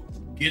 bro,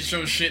 get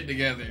your shit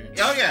together.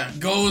 Oh yeah,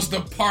 goes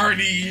to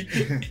party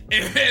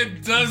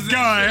and does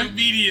it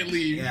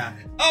immediately. Yeah.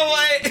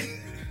 Oh like,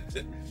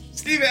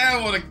 Steven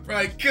Adams want to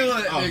probably kill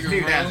that nigga. Steven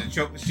bro. Adams would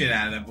choke the shit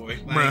out of that boy.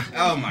 Like,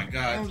 oh my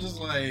god. I'm just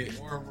like,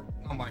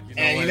 I'm like,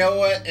 you know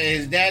what?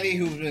 His daddy,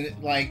 who's been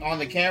like on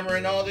the camera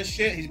and all this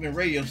shit, he's been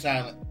radio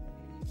silent.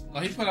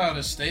 Oh, he put out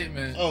a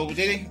statement. Oh,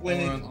 did he?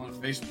 On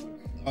Facebook.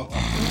 Oh.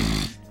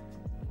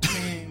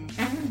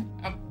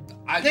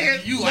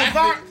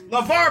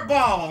 LeVar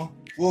Ball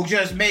will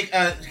just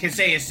can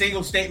say a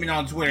single statement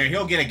on Twitter.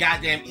 He'll get a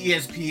goddamn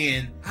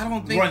ESPN. I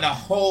don't think run the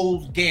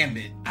whole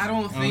gambit. I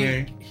don't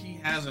think he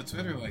has a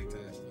Twitter like that.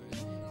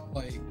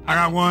 Like I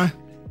got one.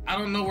 I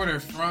don't know where they're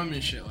from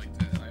and shit like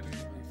that.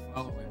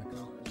 I don't really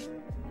follow the college.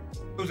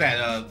 Who's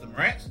that? The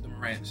Morants? The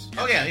Morants.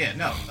 Oh yeah.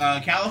 No,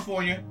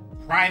 California,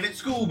 private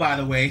school, by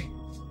the way.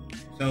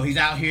 So he's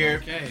out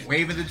here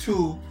waving the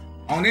tool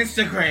on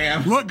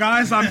Instagram. Look,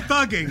 guys, I'm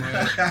thugging.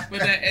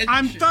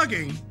 I'm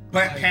thugging.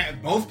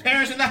 But both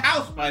parents in the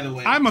house, by the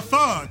way. I'm a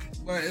thug.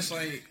 But it's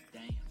like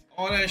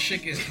all that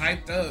shit gets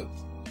hyped up,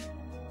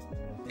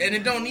 and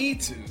it don't need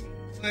to.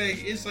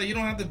 Like it's like you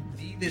don't have to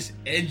be this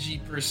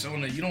edgy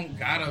persona. You don't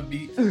gotta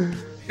be,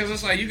 because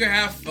it's like you can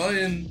have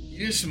fun.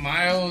 You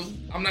smile.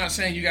 I'm not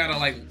saying you gotta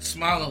like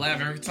smile and laugh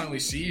every time we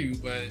see you,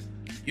 but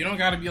You don't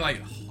gotta be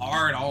like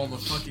hard all the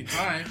fucking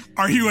time.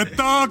 Are you a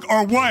thug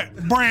or what,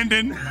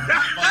 Brandon? Oh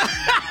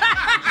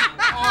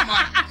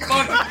my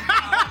fucking God.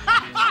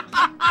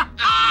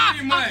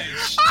 Pretty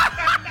much.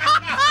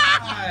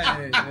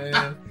 Right,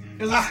 man.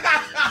 'Cause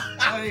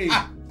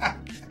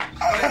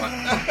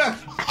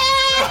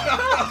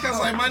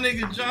like my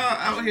nigga John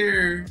out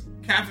here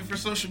capping for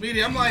social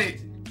media. I'm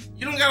like,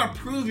 you don't gotta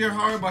prove you're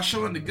hard by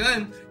showing the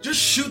gun. Just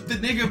shoot the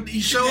nigga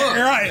he show up.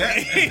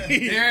 Right.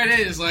 There it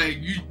is. Like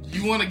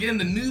you want to get in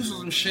the news with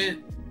some shit.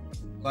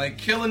 Like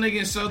kill a nigga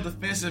in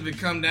self-defense if it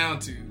come down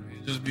to.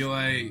 And just be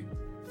like,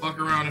 fuck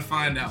around and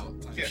find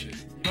out type shit.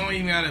 You don't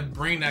even gotta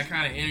bring that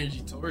kind of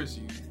energy towards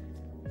you.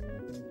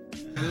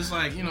 It's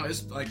like, you know,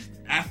 it's like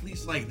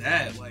athletes like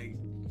that, like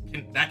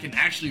that can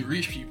actually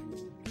reach people.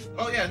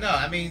 Oh yeah, no,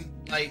 I mean,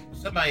 like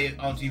somebody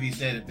on TV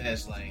said it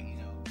best, like, you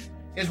know,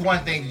 it's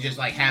one thing to just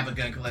like have a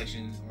gun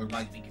collection or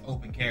like be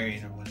open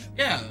carrying or whatever.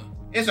 Yeah.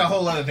 It's a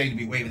whole other thing to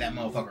be waving that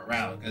motherfucker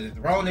around, because if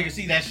the wrong nigga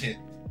see that shit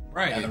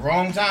right at the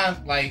wrong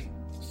time, like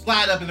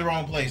slide up in the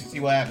wrong place and see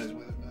what happens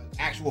with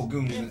actual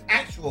goons and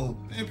actual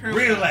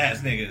real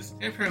ass niggas.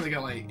 They apparently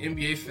got like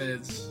NBA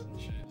feds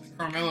and shit. Like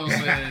Carmelo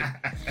said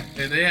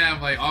that they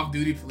have like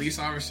off-duty police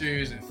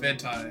officers and fed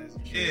ties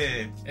and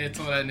shit. Yeah. And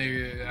told that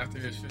nigga after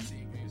his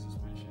 15-game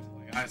suspension.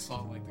 Like I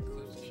saw like the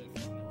clips and shit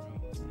floating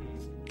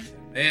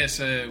around. They had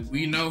said,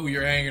 we know who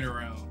you're hanging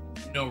around.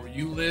 We know where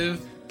you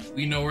live.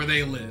 We know where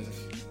they live.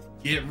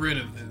 Get rid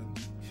of them.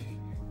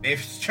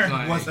 David Stern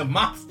like, was a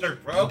monster,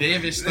 bro.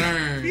 David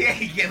Stern. He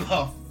ain't give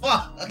a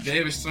fuck.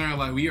 David Stern,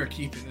 like, we are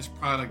keeping this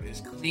product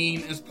as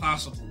clean as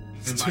possible.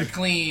 And by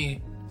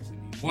clean,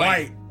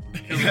 white.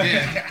 Because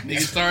yeah,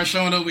 niggas started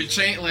showing up with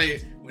chain,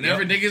 like,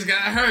 whenever niggas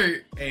got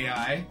hurt,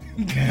 AI,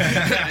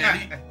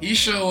 he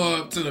show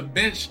up to the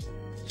bench,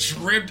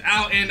 dripped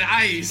out in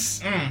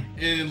ice,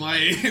 and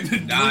like,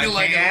 looking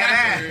like a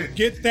rapper.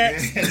 Get that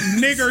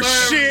nigger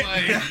shit.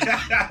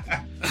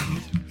 Like,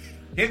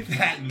 get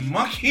that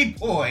monkey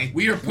boy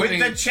with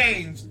the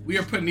chains. We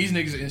are putting these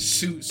niggas in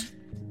suits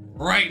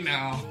right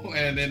now,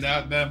 and then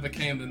that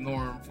became the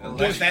norm.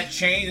 Once that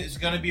chain is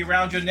gonna be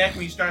around your neck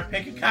when you start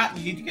picking cotton,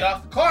 you need to get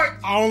off the court.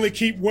 I only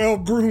keep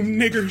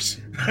well-groomed niggers.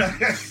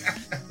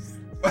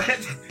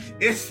 What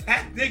is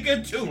that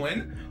nigga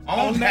doing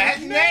on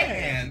that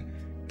man?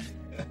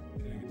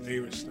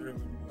 David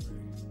Sterling.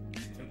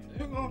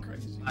 They're going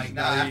crazy. Like,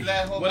 nah, after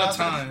that whole what a Mouse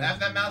time. After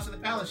that Mouse of the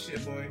Palace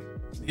shit, boy.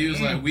 He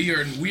was like, we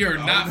are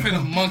not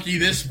finna monkey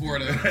this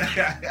sport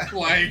up.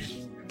 Like,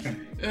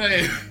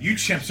 hey. You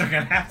chimps are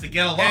gonna have to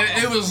get along.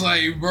 And it was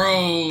like,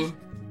 bro,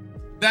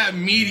 that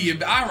media,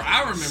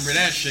 I remember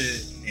that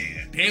shit.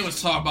 Yeah. They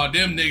was talking about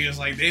them niggas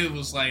like they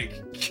was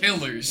like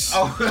killers.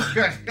 Oh,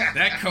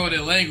 that coded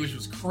language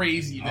was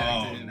crazy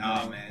back then.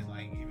 Nah, man.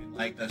 Like, even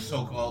like the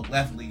so-called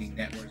left-leaning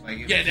networks.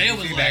 Like, yeah, they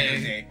was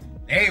like,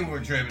 they were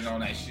driven on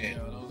that shit.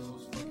 Yo,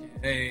 those fucking,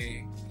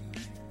 hey.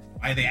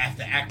 Why they have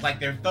to act like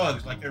they're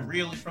thugs, like they're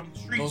really from the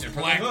streets, they're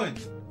from the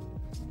hood.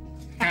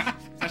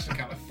 That's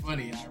kind of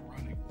funny,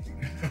 ironic.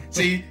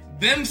 See,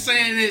 them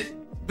saying it,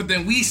 but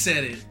then we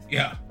said it.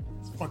 Yeah.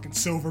 It's fucking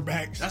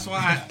silverbacks. That's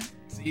why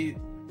see,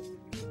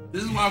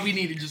 this is why we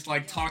need to just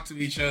like talk to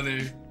each other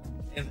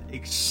and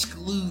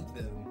exclude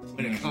them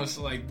when it comes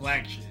to like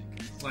black shit.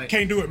 Like,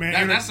 can't do it,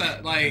 man. That's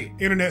a like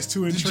internet's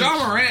too entrenched. The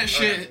John Morant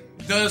shit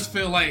does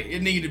feel like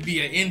it need to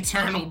be an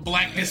internal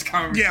blackness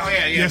conversation. Yeah,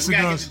 yeah. Yes, we it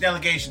gotta does. get the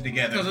delegation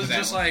together. Because it's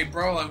just like,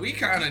 bro, like we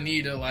kind of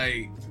need to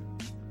like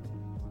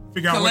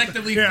figure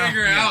collectively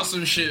figure out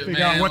some shit, figure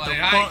man. out what like,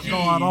 the fuck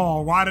going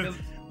on.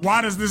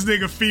 Why does this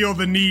nigga feel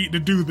the need to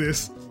do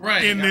this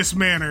in this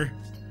manner?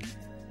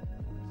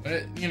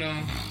 But you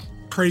know,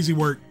 crazy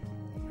work,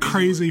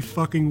 crazy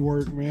fucking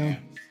work, man. Yeah.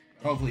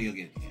 Hopefully you'll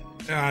get it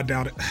together. I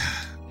doubt it.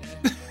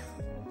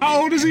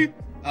 How old is he?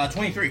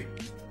 23.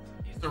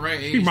 He's the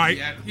right age. He might.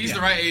 He's the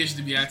right age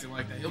to be acting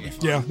like that. He'll be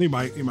fine. Yeah, he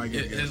might. He might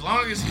get it. As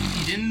long as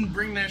he didn't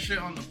bring that shit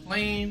on the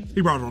plane,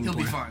 he brought it on the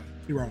plane. He'll be fine.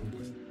 He brought it on the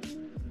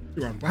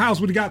plane. How else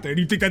would he got there?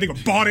 Do you think that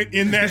nigga bought it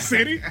in that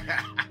city?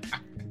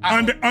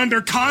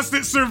 under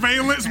constant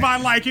surveillance by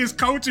like his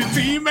coach and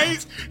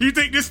teammates? You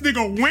think this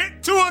nigga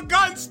went to a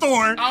gun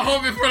store? I'm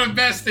hoping for the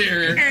best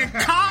here. And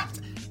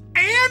copped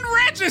and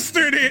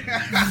registered it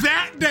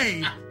that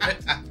day.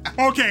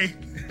 Okay.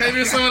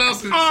 Maybe someone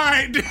else is. All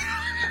right.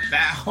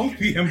 That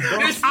opium, bro.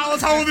 I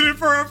was holding it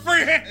for a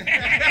friend.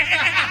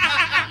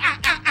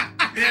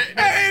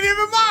 That ain't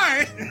even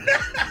mine.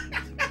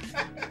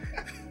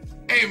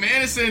 Hey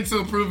man, it's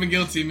until proven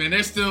guilty, man.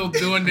 They're still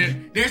doing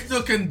it. They're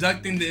still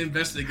conducting the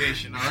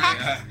investigation. All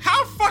right.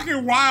 How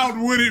fucking wild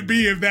would it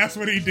be if that's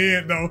what he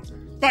did, though?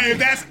 Like, if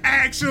that's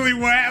actually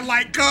what,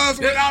 like, cuz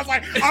when I was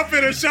like, I'm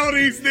finna show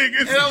these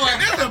niggas. And I'm like,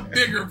 that's a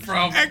bigger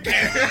problem.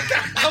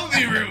 I'll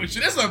be real with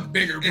you. That's a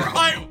bigger problem.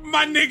 Like,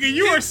 my nigga,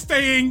 you are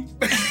staying.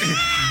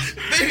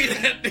 Maybe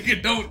that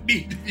nigga don't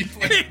need to be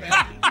playing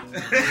that.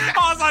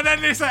 I was like, that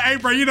nigga said, hey,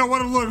 bro, you don't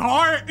want to look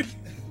hard?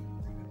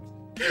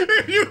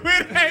 You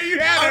had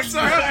I'm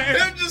sorry.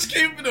 Them just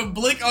keeping the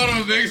blick on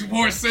him makes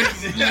more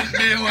sense than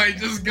like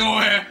just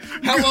going,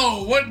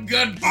 hello, what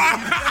gun?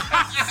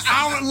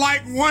 I would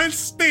like one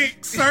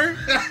stick, sir.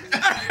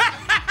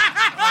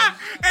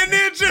 And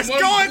then just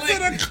One going blick.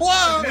 to the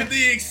club. And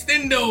the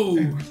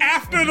extendo.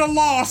 After the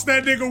loss,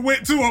 that nigga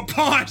went to a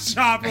pawn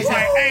shop and was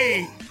like,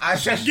 hey,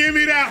 give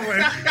me that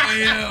one.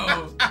 Hey,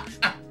 yo,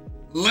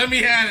 let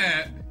me have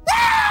that.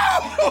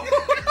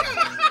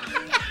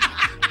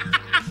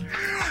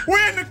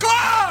 We're in the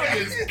club.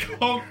 It's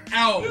conked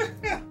out.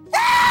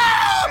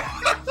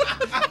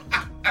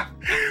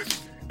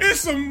 There's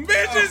some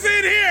bitches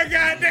in here,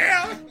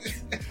 goddamn.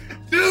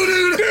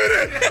 Dude.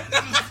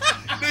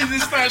 They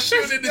just start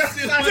shooting at the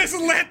ceiling. Just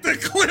let the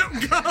clip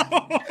go.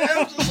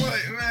 I'm just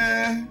like,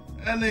 man,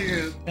 that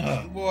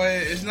nigga, boy,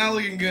 it's not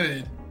looking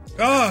good.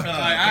 Oh, Like,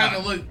 I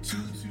haven't looked too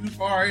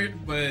far,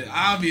 but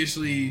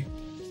obviously,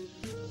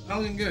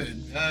 not looking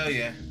good. Oh,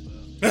 yeah.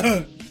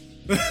 I'm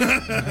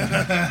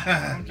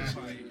just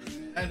like,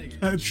 that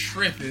nigga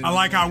tripping. I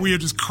like how we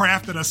have just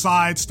crafted a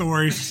side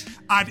story.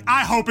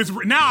 I hope it's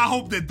now. I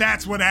hope that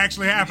that's what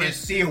actually happened.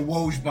 Just see a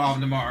Woj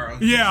bomb tomorrow.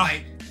 Yeah.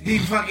 Like, he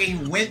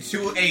fucking went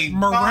to a pawn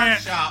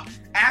Morant. shop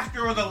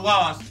after the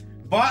loss,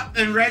 bought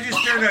and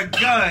registered a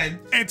gun,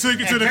 And took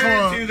it and to the turned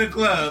club. it to the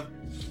club.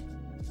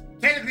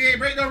 Technically, they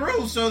break no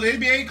rules, so the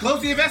NBA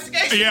closed the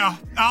investigation. Yeah,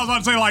 I was about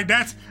to say, like,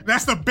 that's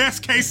the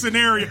best case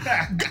scenario.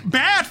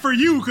 Bad for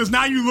you, because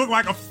now you look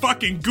like a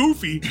fucking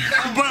goofy.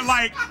 But,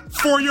 like,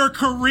 for your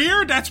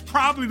career, that's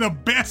probably the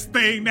best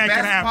thing that Best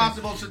can happen.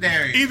 possible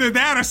scenario. Either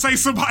that or say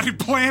somebody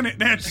planted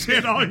that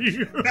shit on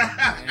you.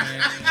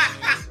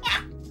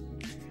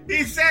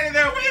 He sat in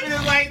there waving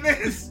it like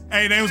this.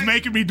 Hey, they was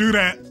making me do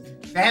that.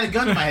 I had a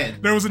gun in my head.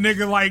 There was a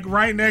nigga, like,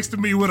 right next to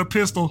me with a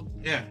pistol.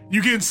 Yeah.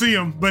 You couldn't see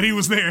him, but he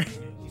was there.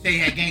 He said he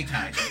had gang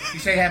ties. He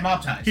said he had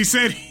mob ties. He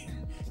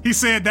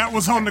said that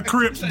was on the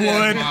Crips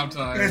blood. Mob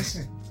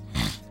ties.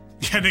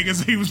 Yeah,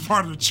 niggas, he was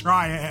part of the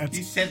triads.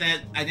 He said that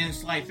I didn't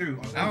slide through.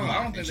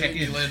 I don't think Check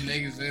they in. let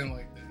niggas in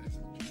like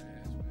that.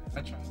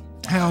 I tried.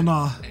 Hell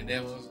nah. And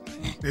that was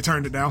like, They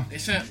turned it down. they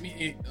sent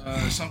me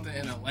something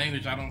in a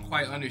language I don't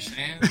quite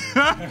understand.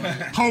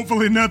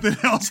 Hopefully nothing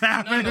else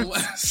happens.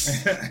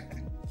 Nonetheless,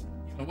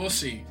 we'll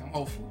see. I'm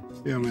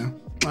hopeful. Yeah, man.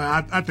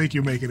 I think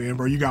you'll make it in,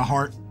 bro. You got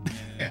heart.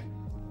 Yeah.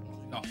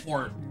 Got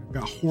Hort.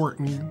 Got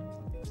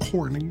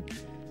Horning.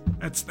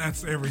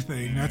 That's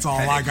everything. That's all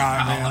I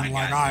got, man.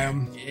 I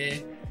am. Yeah.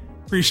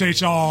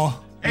 Appreciate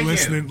y'all Thank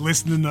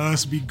listening to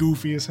us be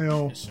goofy as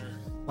hell. Yes, sir.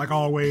 Like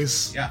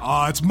always.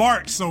 Yeah. It's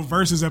March, so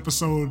versus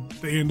episode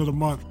the end of the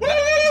month.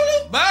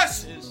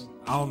 Buses.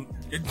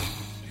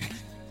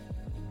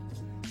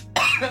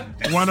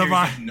 One of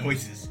our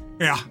noises.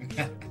 yeah.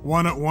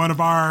 One of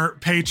our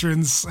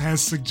patrons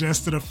has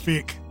suggested a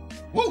fic.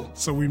 Woo!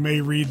 So we may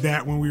read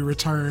that when we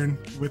return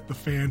with the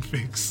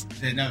fanfics.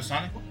 Is it another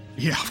Sonic one?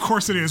 Yeah, of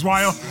course it is.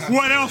 Why?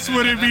 What else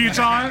would it be,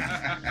 John?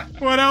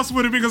 What else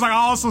would it be? Because I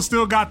also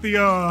still got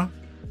the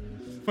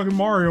fucking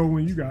Mario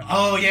one you got.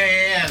 Oh,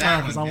 yeah.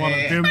 That Because I one. want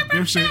Yeah, them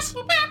shits.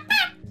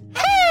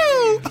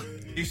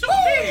 He's so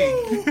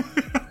big.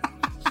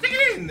 Stick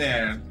it in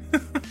there. Go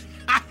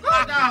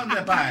down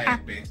the pipe.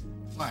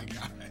 My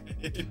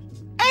God.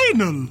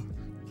 Anal.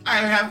 I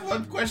have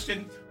one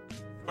question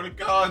for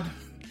God.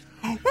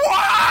 What?